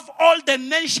above all the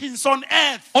nations on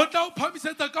earth. O tla o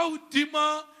phamisetsa ka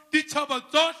hodima ditjhaba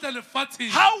tsohle lefatsheng.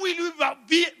 How will you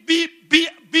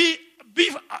be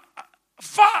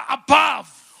far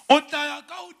above O tla ya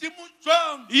ka hodimo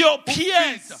jwang your ho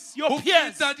peers? feta- Your ho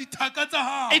peers. feta dithaka tsa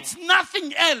hao. It's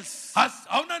nothing else. Ha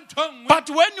hona ntho e nngwe. But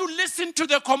when you listen to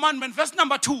the commandment, verse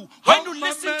number 2, when you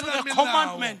listen to the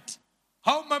commandment,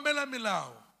 Ha o mamela melao.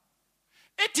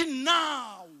 it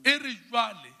now, E re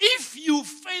jwale. if you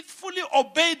faithfully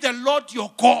obey the Lord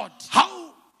your God Ha o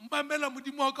mamela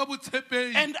Modimo wa ka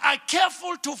botshepehi. and are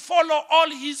careful to follow all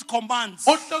his commands,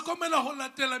 O hlokomela ho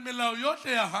latela melao yohle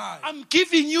ya hae. I'm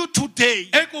giving you today,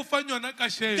 E ke o fang yona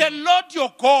kasheno. the Lord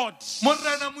your God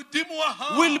Morena Modimo wa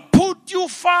hao. will put you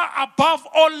far above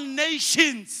all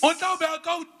nations. O tla o beha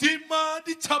ka hodima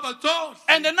ditjhaba tsohle.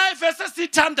 And the knife verses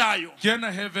ithandayo. Ke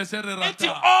ena he verse re It's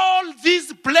ratang. all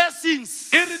these blessings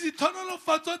E re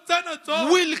ditlhonolofatso tsena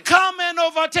tsohle will come and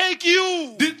overtake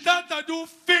you. di tla tla di o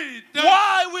feta.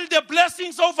 Why will the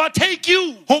blessings overtake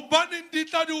you? Hobaneng di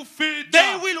tla di o feta?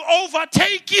 They will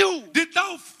overtake you Di tla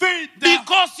o feta.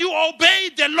 because you obey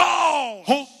the law.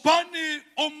 Hobane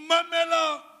o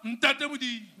mamela ntate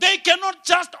Modimo. They cannot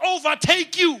just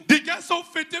overtake you, Di ka se o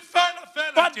fete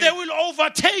fela but they tje. will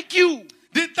overtake you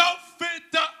Di tla o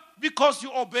feta because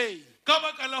you obey ka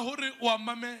baka la hore o a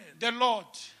mamela. the Lord,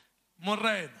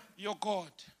 Morena your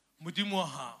God. Modimo wa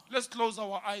hao. Let's close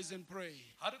our eyes and pray.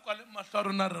 Ha re kwale mahlo a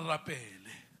rona re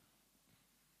rapele.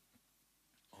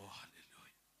 Oh,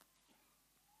 hallelujah.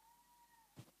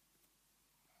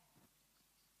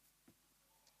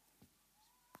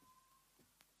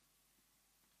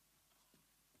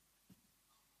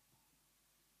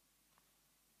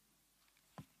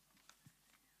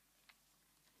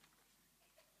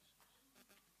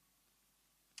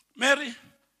 Mary,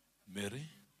 Mary,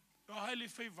 you're highly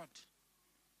favored.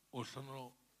 o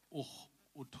hlono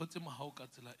o thotse mahao ka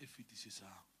tsela e fetisisang.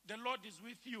 The Lord is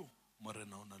with you.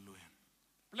 Morena o na le wena.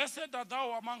 Blessed are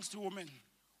thou amongst women.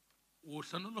 o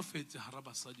hlonolofetse hara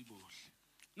basadi bohle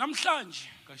namhlanje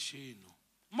kasheno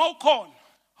mawukhona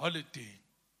ha le teng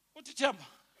uthi Themba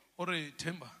ore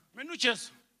Themba mina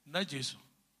uJesu nna Jesu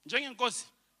njengenkosi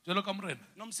jwalo ka morena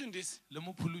nomsindisi le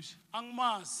mopholosi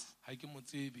angimazi. ha ke mo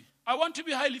tsebe I want to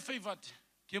be highly favored.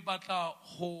 ke batla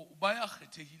go ba ya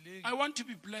kgethegileng I want to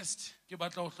be blessed. ke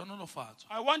batla go hlonolofatswa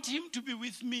I want him to be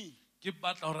with me, ke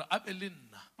batla gore a be le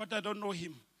nna but I don't know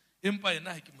him. empa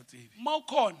yena ha ke mo tsebe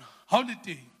Mawukhona ha o le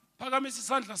teng phakamisa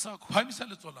isandla sakho phamisa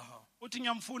letso la gago uthi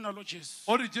ngiyamfuna lo Jesu.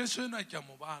 ore Jesu eno a ke a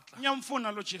mo batla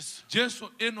Ngiyamfuna lo Jesu. Jesu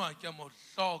eno a ke a mo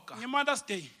hloka Nge-Mother's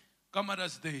Day, ka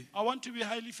Mother's Day I want to be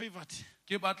highly favored.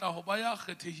 ke batla go ba ya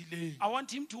kgethegileng I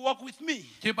want him to walk with me.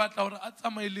 ke batla gore a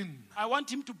tsamaye le nna I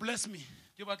want him to bless me,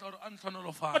 ke batla gore a but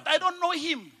ntlhonolofatse I don't know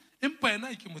him. empa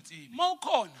yena a ke mo tsebe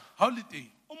Mawukhona ha o le teng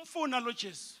umfuna lo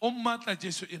Jesu. o mmatla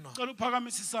Jesu eno Cela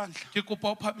uphakamisa isandla. ke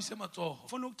kopa o phamise matsogo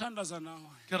Ufuna ukuthandaza nawe.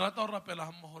 ke rata go rapela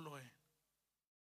ga mmogo le wena